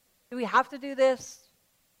 Do we have to do this?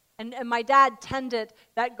 And my dad tended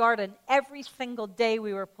that garden every single day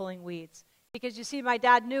we were pulling weeds. Because you see, my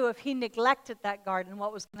dad knew if he neglected that garden,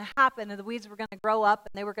 what was going to happen, and the weeds were going to grow up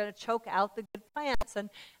and they were going to choke out the good plants. And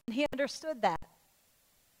he understood that.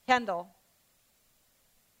 Kendall.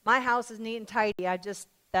 My house is neat and tidy.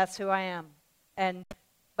 That's who I am.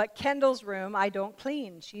 But Kendall's room, I don't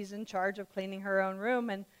clean. She's in charge of cleaning her own room.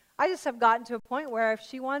 And I just have gotten to a point where if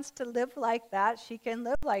she wants to live like that, she can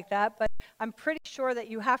live like that. But I'm pretty sure that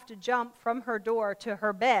you have to jump from her door to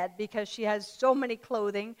her bed because she has so many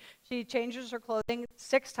clothing. She changes her clothing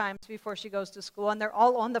 6 times before she goes to school, and they're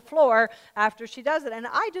all on the floor after she does it. And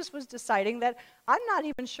I just was deciding that I'm not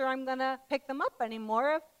even sure I'm going to pick them up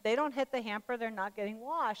anymore. If they don't hit the hamper, they're not getting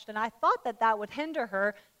washed. And I thought that would hinder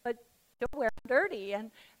her, but she'll wear them dirty.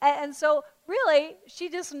 And so really, she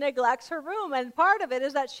just neglects her room. And part of it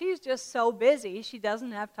is that she's just so busy, she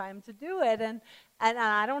doesn't have time to do it. And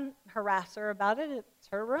I don't harass her about it. It's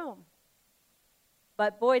her room.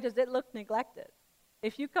 But boy, does it look neglected.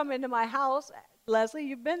 If you come into my house, Leslie,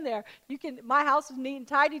 you've been there. My house is neat and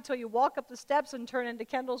tidy till you walk up the steps and turn into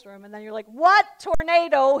Kendall's room. And then you're like, what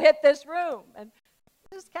tornado hit this room? And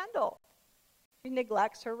this is Kendall. She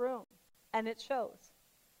neglects her room. And it shows.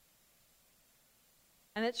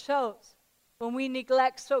 And it shows when we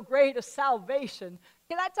neglect so great a salvation.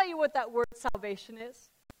 Can I tell you what that word salvation is?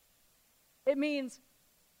 It means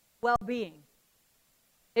well-being.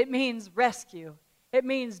 It means rescue. It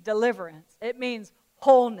means deliverance. It means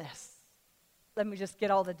wholeness. Let me just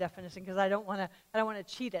get all the definition because I don't want to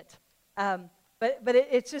cheat it. But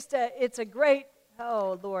it's just it's a great.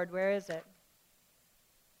 Oh Lord, where is it?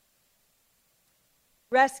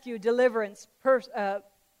 Rescue, deliverance,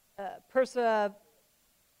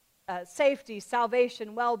 safety,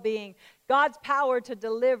 salvation, well-being, God's power to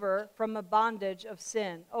deliver from a bondage of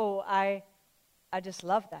sin. Oh, I just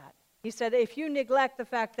love that. He said, if you neglect the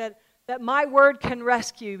fact that my word can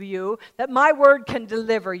rescue you, that my word can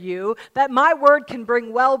deliver you, that my word can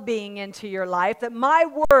bring well-being into your life, that my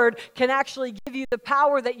word can actually give you the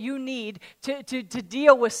power that you need to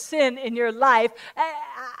deal with sin in your life,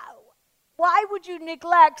 why would you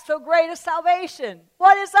neglect so great a salvation?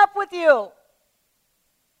 What is up with you?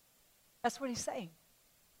 That's what he's saying.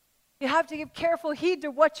 You have to give careful heed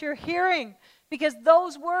to what you're hearing, because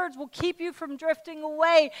those words will keep you from drifting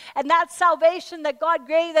away. And that salvation that God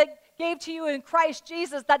gave to you in Christ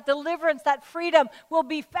Jesus, that deliverance, that freedom will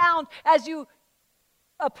be found as you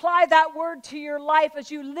apply that word to your life,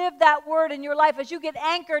 as you live that word in your life, as you get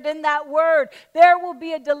anchored in that word. There will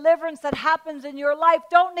be a deliverance that happens in your life.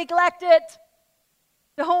 Don't neglect it.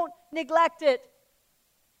 Don't neglect it.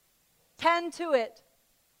 Tend to it.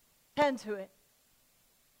 Tend to it.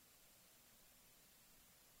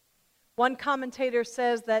 One commentator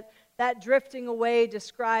says that drifting away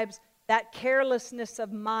describes that carelessness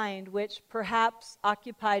of mind which, perhaps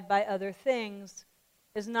occupied by other things,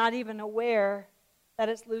 is not even aware that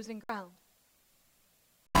it's losing ground.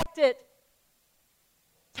 Protect it.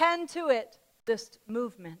 Tend to it, this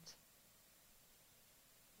movement.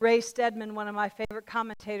 Ray Stedman, one of my favorite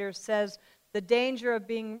commentators, says the danger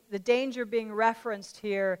being referenced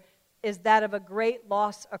here is that of a great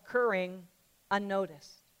loss occurring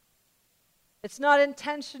unnoticed. It's not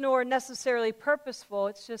intentional or necessarily purposeful,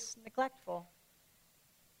 it's just neglectful.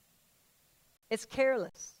 It's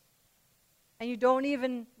careless. And you don't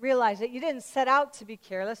even realize it. You didn't set out to be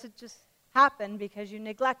careless, it just happened because you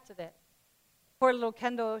neglected it. Poor little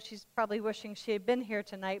Kendall, she's probably wishing she had been here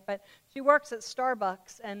tonight, but she works at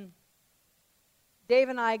Starbucks, and Dave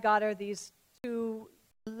and I got her these 2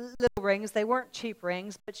 little rings. They weren't cheap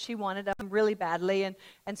rings, but she wanted them really badly, and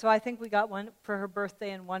so I think we got one for her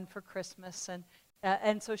birthday and one for Christmas,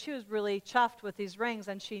 and so she was really chuffed with these rings,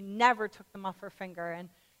 and she never took them off her finger,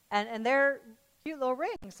 and they're cute little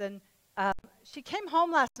rings. And she came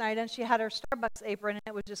home last night, and she had her Starbucks apron, and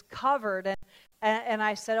it was just covered, and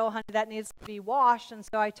I said, oh honey, that needs to be washed. And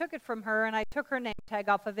so I took it from her, and I took her name tag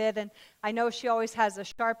off of it, and I know she always has a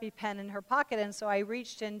Sharpie pen in her pocket, and so I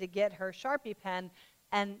reached in to get her Sharpie pen,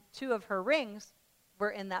 and 2 of her rings were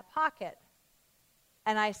in that pocket.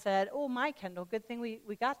 And I said, oh, my Kendall, good thing we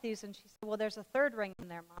got these. And she said, well, there's a 3rd ring in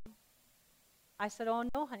there, Mom. I said, oh,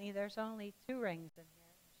 no, honey, there's only 2 rings in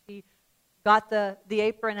here. She got the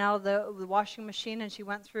apron out of the washing machine, and she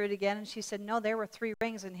went through it again, and she said, no, there were 3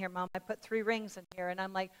 rings in here, Mom. I put 3 rings in here. And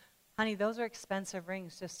I'm like, honey, those are expensive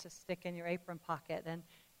rings just to stick in your apron pocket. And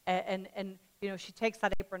you know, she takes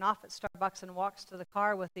that apron off at Starbucks and walks to the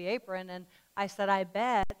car with the apron, and I said, I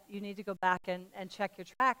bet you need to go back and check your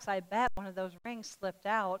tracks. I bet one of those rings slipped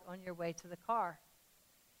out on your way to the car.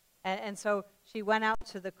 And so she went out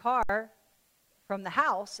to the car from the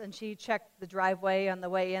house, and she checked the driveway on the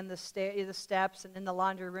way in, the steps, and in the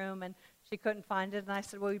laundry room, and she couldn't find it. And I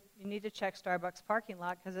said, well, you need to check Starbucks parking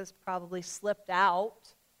lot because it's probably slipped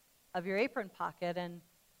out of your apron pocket, and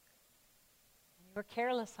you were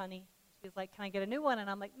careless, honey. She's like, can I get a new one?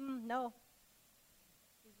 And I'm like, no.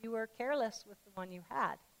 You were careless with the one you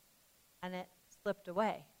had, and it slipped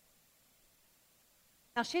away.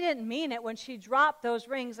 Now, she didn't mean it when she dropped those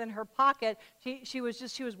rings in her pocket. She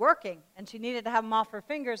was working, and she needed to have them off her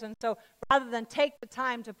fingers. And so rather than take the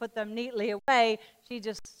time to put them neatly away, she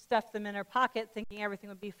just stuffed them in her pocket thinking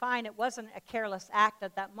everything would be fine. It wasn't a careless act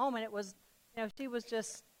at that moment. It was, she was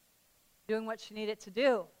just doing what she needed to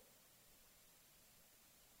do.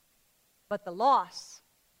 But the loss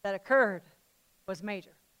that occurred was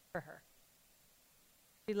major for her.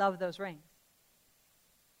 She loved those rings.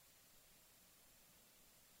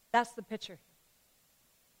 That's the picture.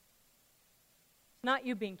 It's not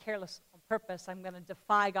you being careless on purpose. I'm going to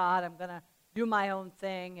defy God. I'm going to do my own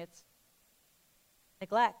thing. It's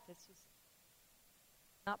neglect. It's just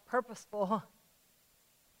not purposeful.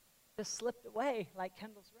 Just slipped away like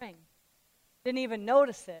Kendall's ring. Didn't even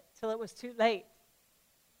notice it till it was too late.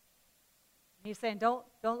 And he's saying, don't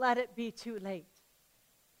let it be too late.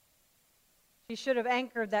 She should have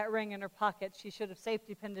anchored that ring in her pocket. She should have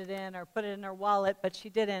safety pinned it in or put it in her wallet, but she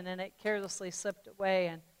didn't, and it carelessly slipped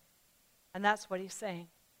away. And that's what he's saying.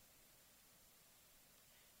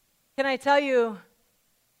 Can I tell you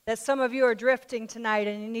that some of you are drifting tonight,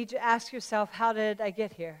 and you need to ask yourself, how did I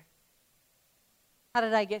get here? How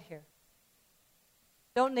did I get here?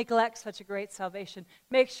 Don't neglect such a great salvation.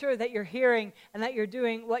 Make sure that you're hearing and that you're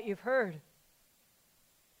doing what you've heard.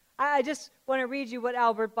 I just want to read you what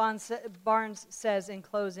Albert Barnes says in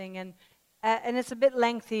closing, and it's a bit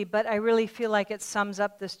lengthy, but I really feel like it sums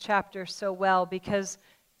up this chapter so well because,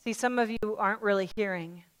 see, some of you aren't really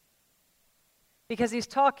hearing because he's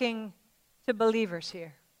talking to believers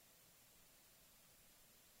here.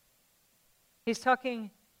 He's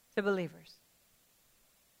talking to believers.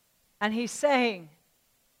 And he's saying,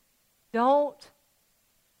 don't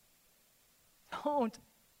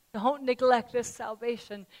neglect this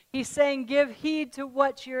salvation. He's saying, give heed to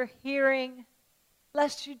what you're hearing,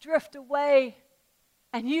 lest you drift away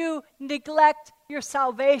and you neglect your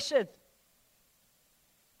salvation.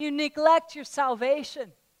 You neglect your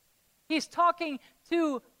salvation. He's talking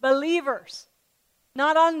to believers,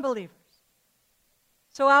 not unbelievers.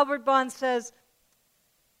 So Albert Bond says,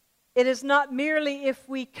 it is not merely if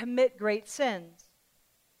we commit great sins,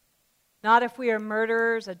 not if we are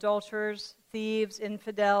murderers, adulterers, thieves,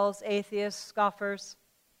 infidels, atheists, scoffers.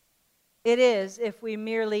 It is if we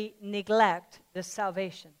merely neglect this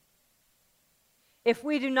salvation. If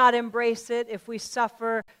we do not embrace it, if we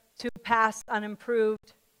suffer to pass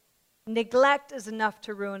unimproved, neglect is enough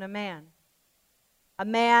to ruin a man. A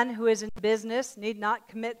man who is in business need not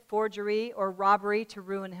commit forgery or robbery to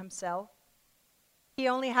ruin himself. He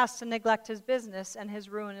only has to neglect his business, and his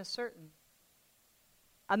ruin is certain.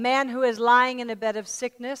 A man who is lying in a bed of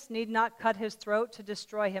sickness need not cut his throat to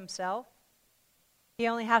destroy himself. He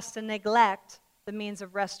only has to neglect the means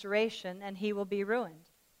of restoration, and he will be ruined.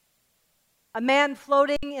 A man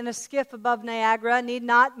floating in a skiff above Niagara need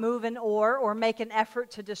not move an oar or make an effort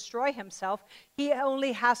to destroy himself. He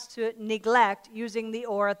only has to neglect using the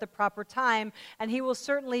oar at the proper time, and he will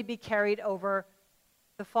certainly be carried over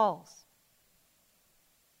the falls.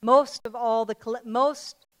 Most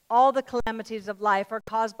all the calamities of life are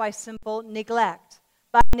caused by simple neglect.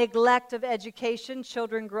 By neglect of education,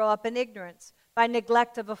 children grow up in ignorance. By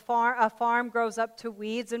neglect of a farm grows up to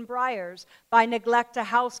weeds and briars. By neglect, a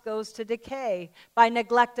house goes to decay. By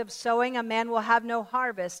neglect of sowing, a man will have no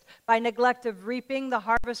harvest. By neglect of reaping, the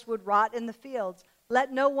harvest would rot in the fields.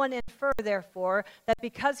 Let no one infer, therefore, that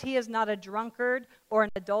because he is not a drunkard or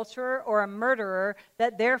an adulterer or a murderer,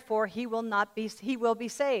 that therefore he will be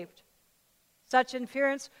saved. Such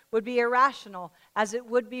inference would be irrational, as it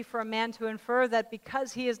would be for a man to infer that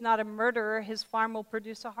because he is not a murderer, his farm will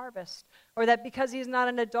produce a harvest, or that because he is not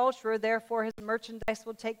an adulterer, therefore his merchandise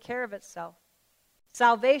will take care of itself.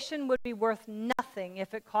 Salvation would be worth nothing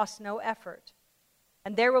if it costs no effort,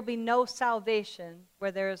 and there will be no salvation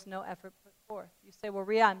where there is no effort put forth. You say, well,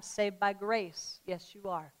 Ria, I'm saved by grace. Yes, you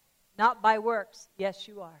are. Not by works. Yes,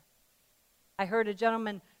 you are. I heard a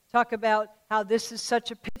gentleman talk about how this is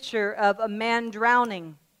such a picture of a man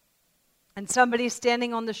drowning and somebody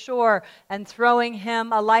standing on the shore and throwing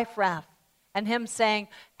him a life raft and him saying,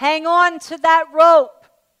 hang on to that rope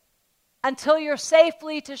until you're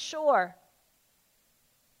safely to shore.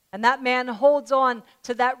 And that man holds on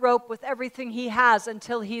to that rope with everything he has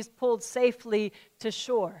until he's pulled safely to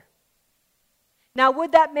shore. Now,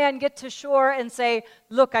 would that man get to shore and say,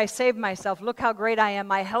 look, I saved myself. Look how great I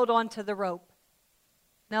am. I held on to the rope.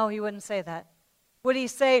 No, he wouldn't say that. Would he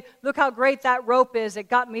say, look how great that rope is. It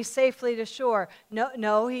got me safely to shore.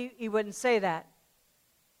 No, he wouldn't say that.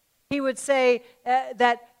 He would say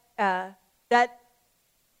I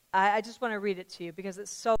just want to read it to you because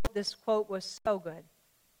this quote was so good.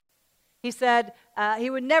 He said, he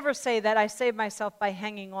would never say that I saved myself by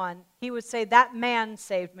hanging on. He would say, that man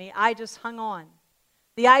saved me. I just hung on.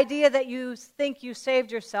 The idea that you think you saved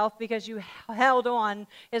yourself because you held on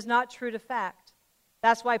is not true to fact.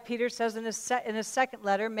 That's why Peter says in his second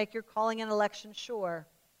letter, make your calling and election sure.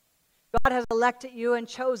 God has elected you and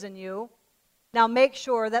chosen you. Now make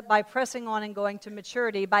sure that by pressing on and going to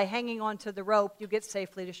maturity, by hanging on to the rope, you get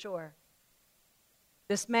safely to shore.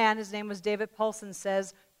 This man, his name was David Paulson,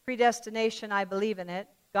 says, predestination, I believe in it.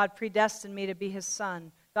 God predestined me to be his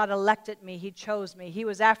son. God elected me. He chose me. He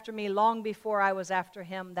was after me long before I was after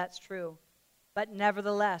him. That's true. But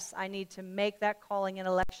nevertheless, I need to make that calling and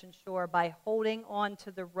election sure by holding on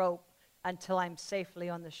to the rope until I'm safely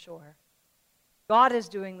on the shore. God is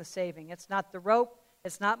doing the saving. It's not the rope.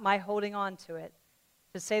 It's not my holding on to it.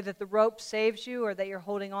 To say that the rope saves you or that you're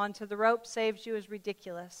holding on to the rope saves you is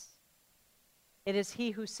ridiculous. It is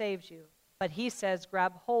he who saves you. But he says,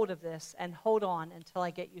 grab hold of this and hold on until I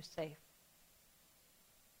get you safe.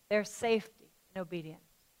 There's safety in obedience.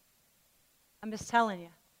 I'm just telling you.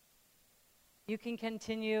 You can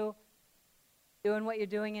continue doing what you're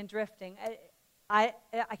doing and drifting. I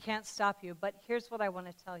can't stop you, but here's what I want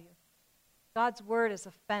to tell you. God's word is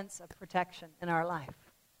a fence of protection in our life.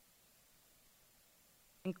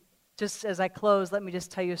 And just as I close, let me just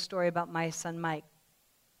tell you a story about my son Mike.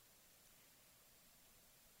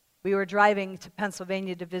 We were driving to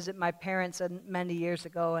Pennsylvania to visit my parents many years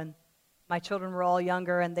ago, and my children were all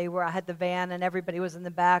younger, and I had the van, and everybody was in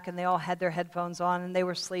the back, and they all had their headphones on, and they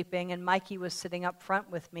were sleeping, and Mikey was sitting up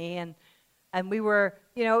front with me, and we were,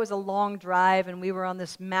 it was a long drive, and we were on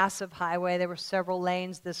this massive highway. There were several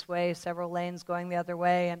lanes this way, several lanes going the other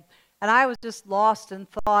way, and I was just lost in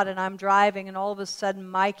thought, and I'm driving, and all of a sudden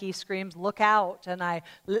Mikey screams, "Look out!" And I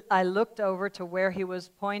looked over to where he was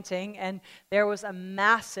pointing, and there was a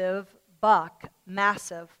massive buck,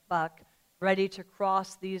 ready to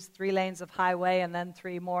cross these 3 lanes of highway and then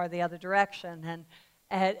 3 more the other direction.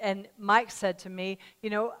 And Mike said to me,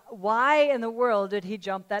 why in the world did he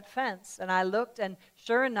jump that fence? And I looked, and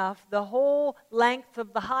sure enough, the whole length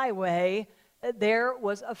of the highway, there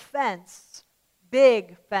was a fence.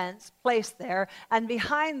 Big fence placed there, and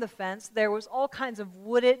behind the fence there was all kinds of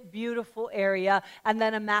wooded, beautiful area, and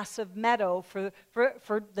then a massive meadow for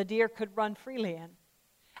the deer could run freely in.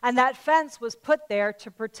 And that fence was put there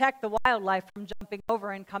to protect the wildlife from jumping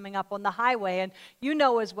over and coming up on the highway. And you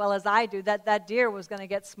know as well as I do that deer was going to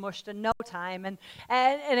get smushed in no time. And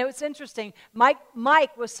it was interesting.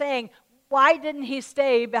 Mike was saying, why didn't he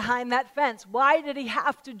stay behind that fence? Why did he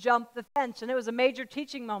have to jump the fence? And it was a major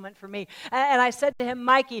teaching moment for me. And I said to him,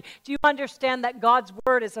 Mikey, do you understand that God's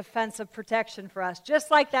word is a fence of protection for us?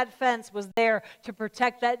 Just like that fence was there to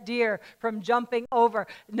protect that deer from jumping over,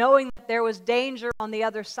 knowing that there was danger on the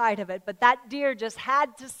other side of it. But that deer just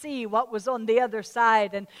had to see what was on the other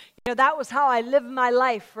side. And that was how I lived my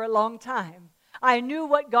life for a long time. I knew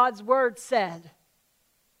what God's word said.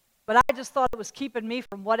 But I just thought it was keeping me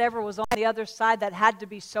from whatever was on the other side that had to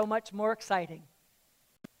be so much more exciting.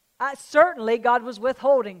 Certainly, God was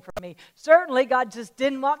withholding from me. Certainly, God just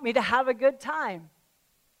didn't want me to have a good time.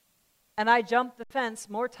 And I jumped the fence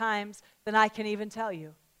more times than I can even tell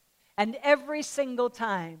you. And every single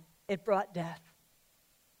time, it brought death.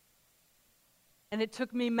 And it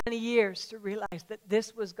took me many years to realize that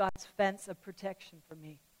this was God's fence of protection for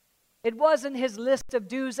me. It wasn't his list of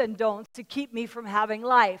do's and don'ts to keep me from having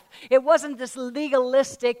life. It wasn't this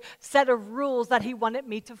legalistic set of rules that he wanted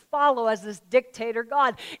me to follow as this dictator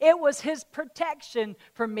God. It was his protection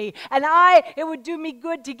for me. And it would do me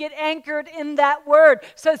good to get anchored in that word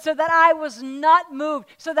so that I was not moved,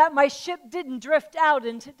 so that my ship didn't drift out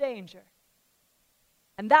into danger.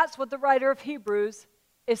 And that's what the writer of Hebrews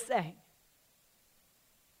is saying.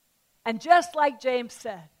 And just like James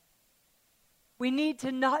said, we need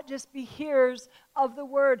to not just be hearers of the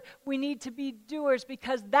word. We need to be doers,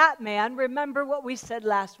 because that man, remember what we said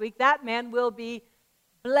last week, that man will be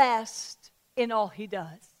blessed in all he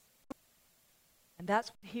does. And that's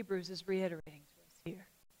what Hebrews is reiterating to us here.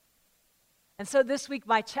 And so this week,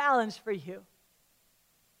 my challenge for you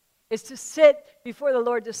is to sit before the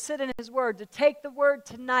Lord, to sit in his word, to take the word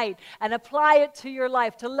tonight and apply it to your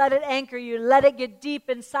life, to let it anchor you, let it get deep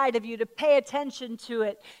inside of you, to pay attention to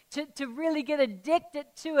it, to really get addicted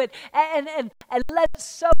to it, and let it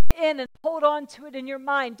soak in and hold on to it in your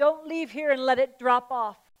mind. Don't leave here and let it drop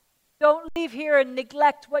off. Don't leave here and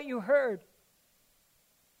neglect what you heard.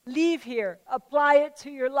 Leave here, apply it to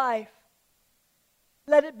your life.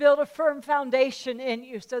 Let it build a firm foundation in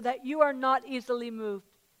you so that you are not easily moved,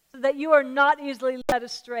 so that you are not easily led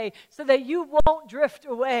astray, so that you won't drift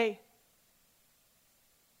away.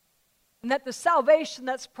 And that the salvation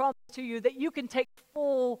that's promised to you, that you can take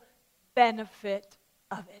full benefit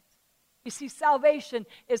of it. You see, salvation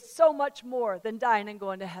is so much more than dying and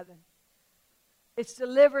going to heaven. It's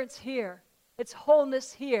deliverance here. It's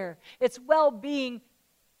wholeness here. It's well-being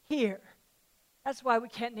here. That's why we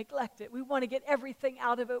can't neglect it. We want to get everything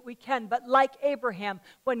out of it we can. But like Abraham,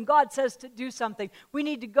 when God says to do something, we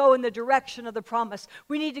need to go in the direction of the promise.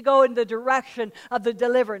 We need to go in the direction of the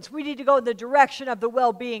deliverance. We need to go in the direction of the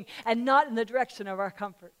well-being and not in the direction of our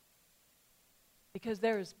comfort. Because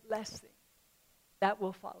there is blessing that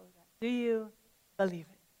will follow that. Do you believe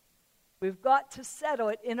it? We've got to settle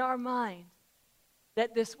it in our mind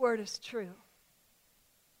that this word is true.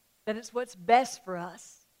 That it's what's best for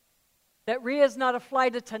us. That Ria's not a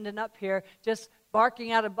flight attendant up here just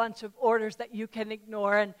barking out a bunch of orders that you can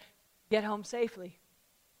ignore and get home safely.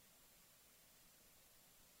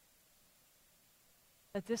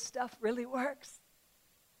 That this stuff really works.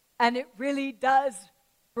 And it really does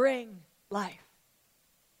bring life.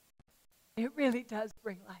 It really does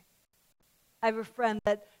bring life. I have a friend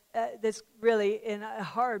that's really in a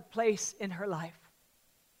hard place in her life.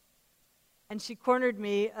 And she cornered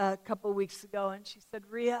me a couple weeks ago and she said,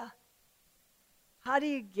 Ria, how do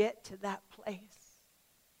you get to that place?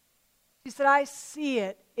 She said, I see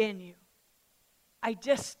it in you. I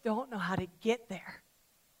just don't know how to get there.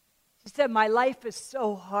 She said, my life is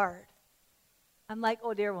so hard. I'm like,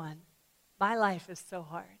 oh, dear one, my life is so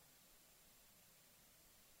hard.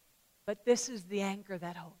 But this is the anchor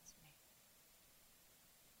that holds me.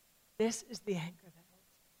 This is the anchor that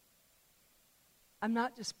holds me. I'm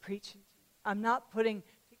not just preaching to you. I'm not putting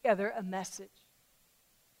together a message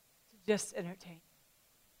to just entertain you.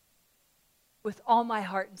 With all my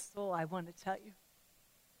heart and soul, I want to tell you,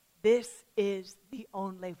 this is the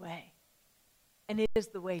only way. And it is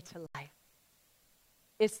the way to life.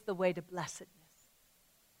 It's the way to blessedness.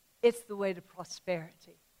 It's the way to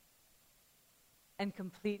prosperity and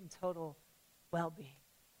complete and total well-being.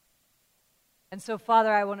 And so,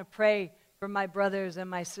 Father, I want to pray for my brothers and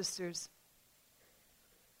my sisters.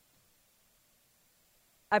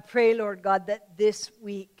 I pray, Lord God, that this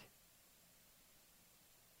week,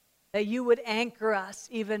 that you would anchor us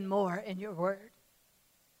even more in your word.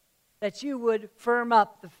 That you would firm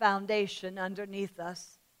up the foundation underneath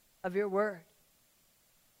us of your word.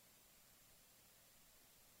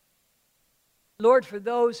 Lord, for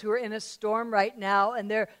those who are in a storm right now and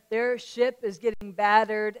their ship is getting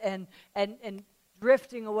battered and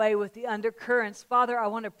drifting away with the undercurrents, Father, I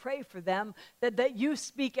want to pray for them that you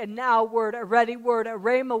speak a now word, a ready word, a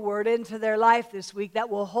rhema word into their life this week that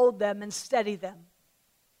will hold them and steady them.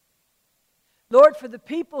 Lord, for the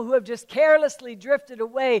people who have just carelessly drifted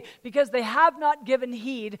away because they have not given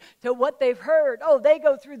heed to what they've heard. Oh, they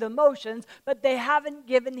go through the motions, but they haven't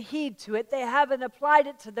given heed to it. They haven't applied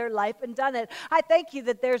it to their life and done it. I thank you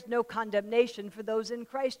that there's no condemnation for those in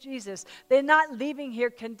Christ Jesus. They're not leaving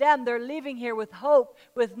here condemned. They're leaving here with hope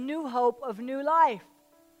of new life.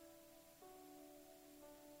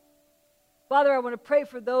 Father, I want to pray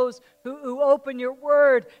for those who open your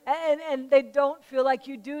word and they don't feel like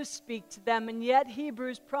you do speak to them, and yet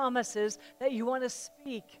Hebrews promises that you want to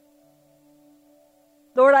speak.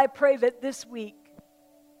 Lord, I pray that this week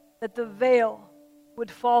that the veil would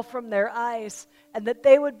fall from their eyes and that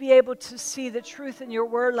they would be able to see the truth in your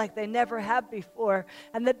word like they never have before,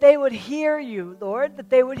 and that they would hear you, Lord, that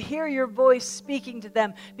they would hear your voice speaking to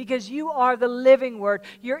them, because you are the living word.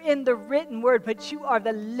 You're in the written word, but you are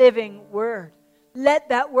the living word. Let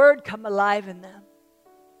that word come alive in them.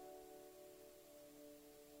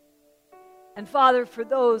 And Father, for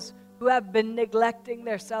those who have been neglecting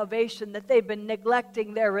their salvation, that they've been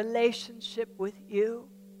neglecting their relationship with you,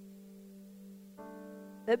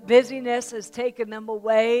 that busyness has taken them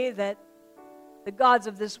away, that the gods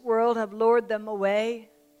of this world have lured them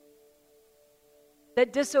away,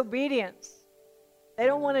 that disobedience, they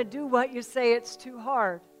don't want to do what you say, it's too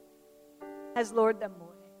hard, has lured them away.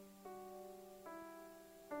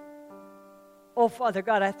 Oh, Father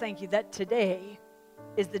God, I thank you that today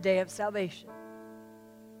is the day of salvation.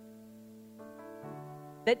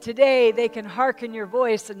 That today they can hearken your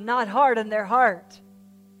voice and not harden their heart.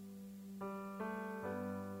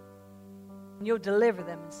 And you'll deliver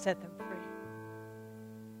them and set them free.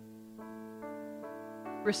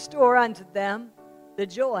 Restore unto them the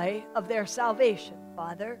joy of their salvation,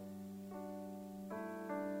 Father.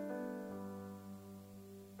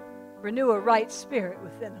 Renew a right spirit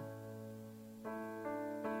within them.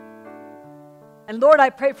 And Lord,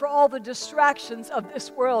 I pray for all the distractions of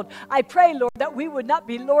this world. I pray, Lord, that we would not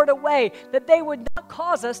be lured away, that they would not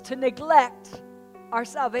cause us to neglect our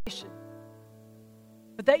salvation.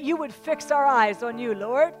 But that you would fix our eyes on you,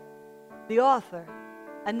 Lord, the author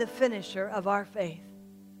and the finisher of our faith.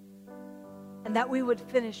 And that we would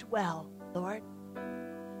finish well, Lord.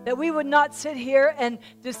 That we would not sit here and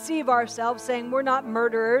deceive ourselves saying we're not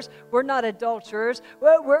murderers, we're not adulterers,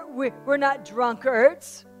 we're not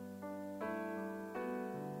drunkards.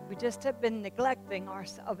 We just have been neglecting our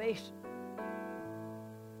salvation.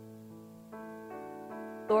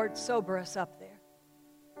 Lord, sober us up there.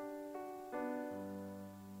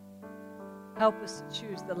 Help us to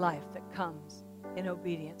choose the life that comes in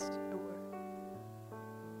obedience to your word.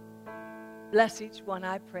 Bless each one,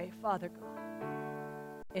 I pray, Father God,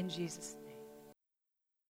 in Jesus' name.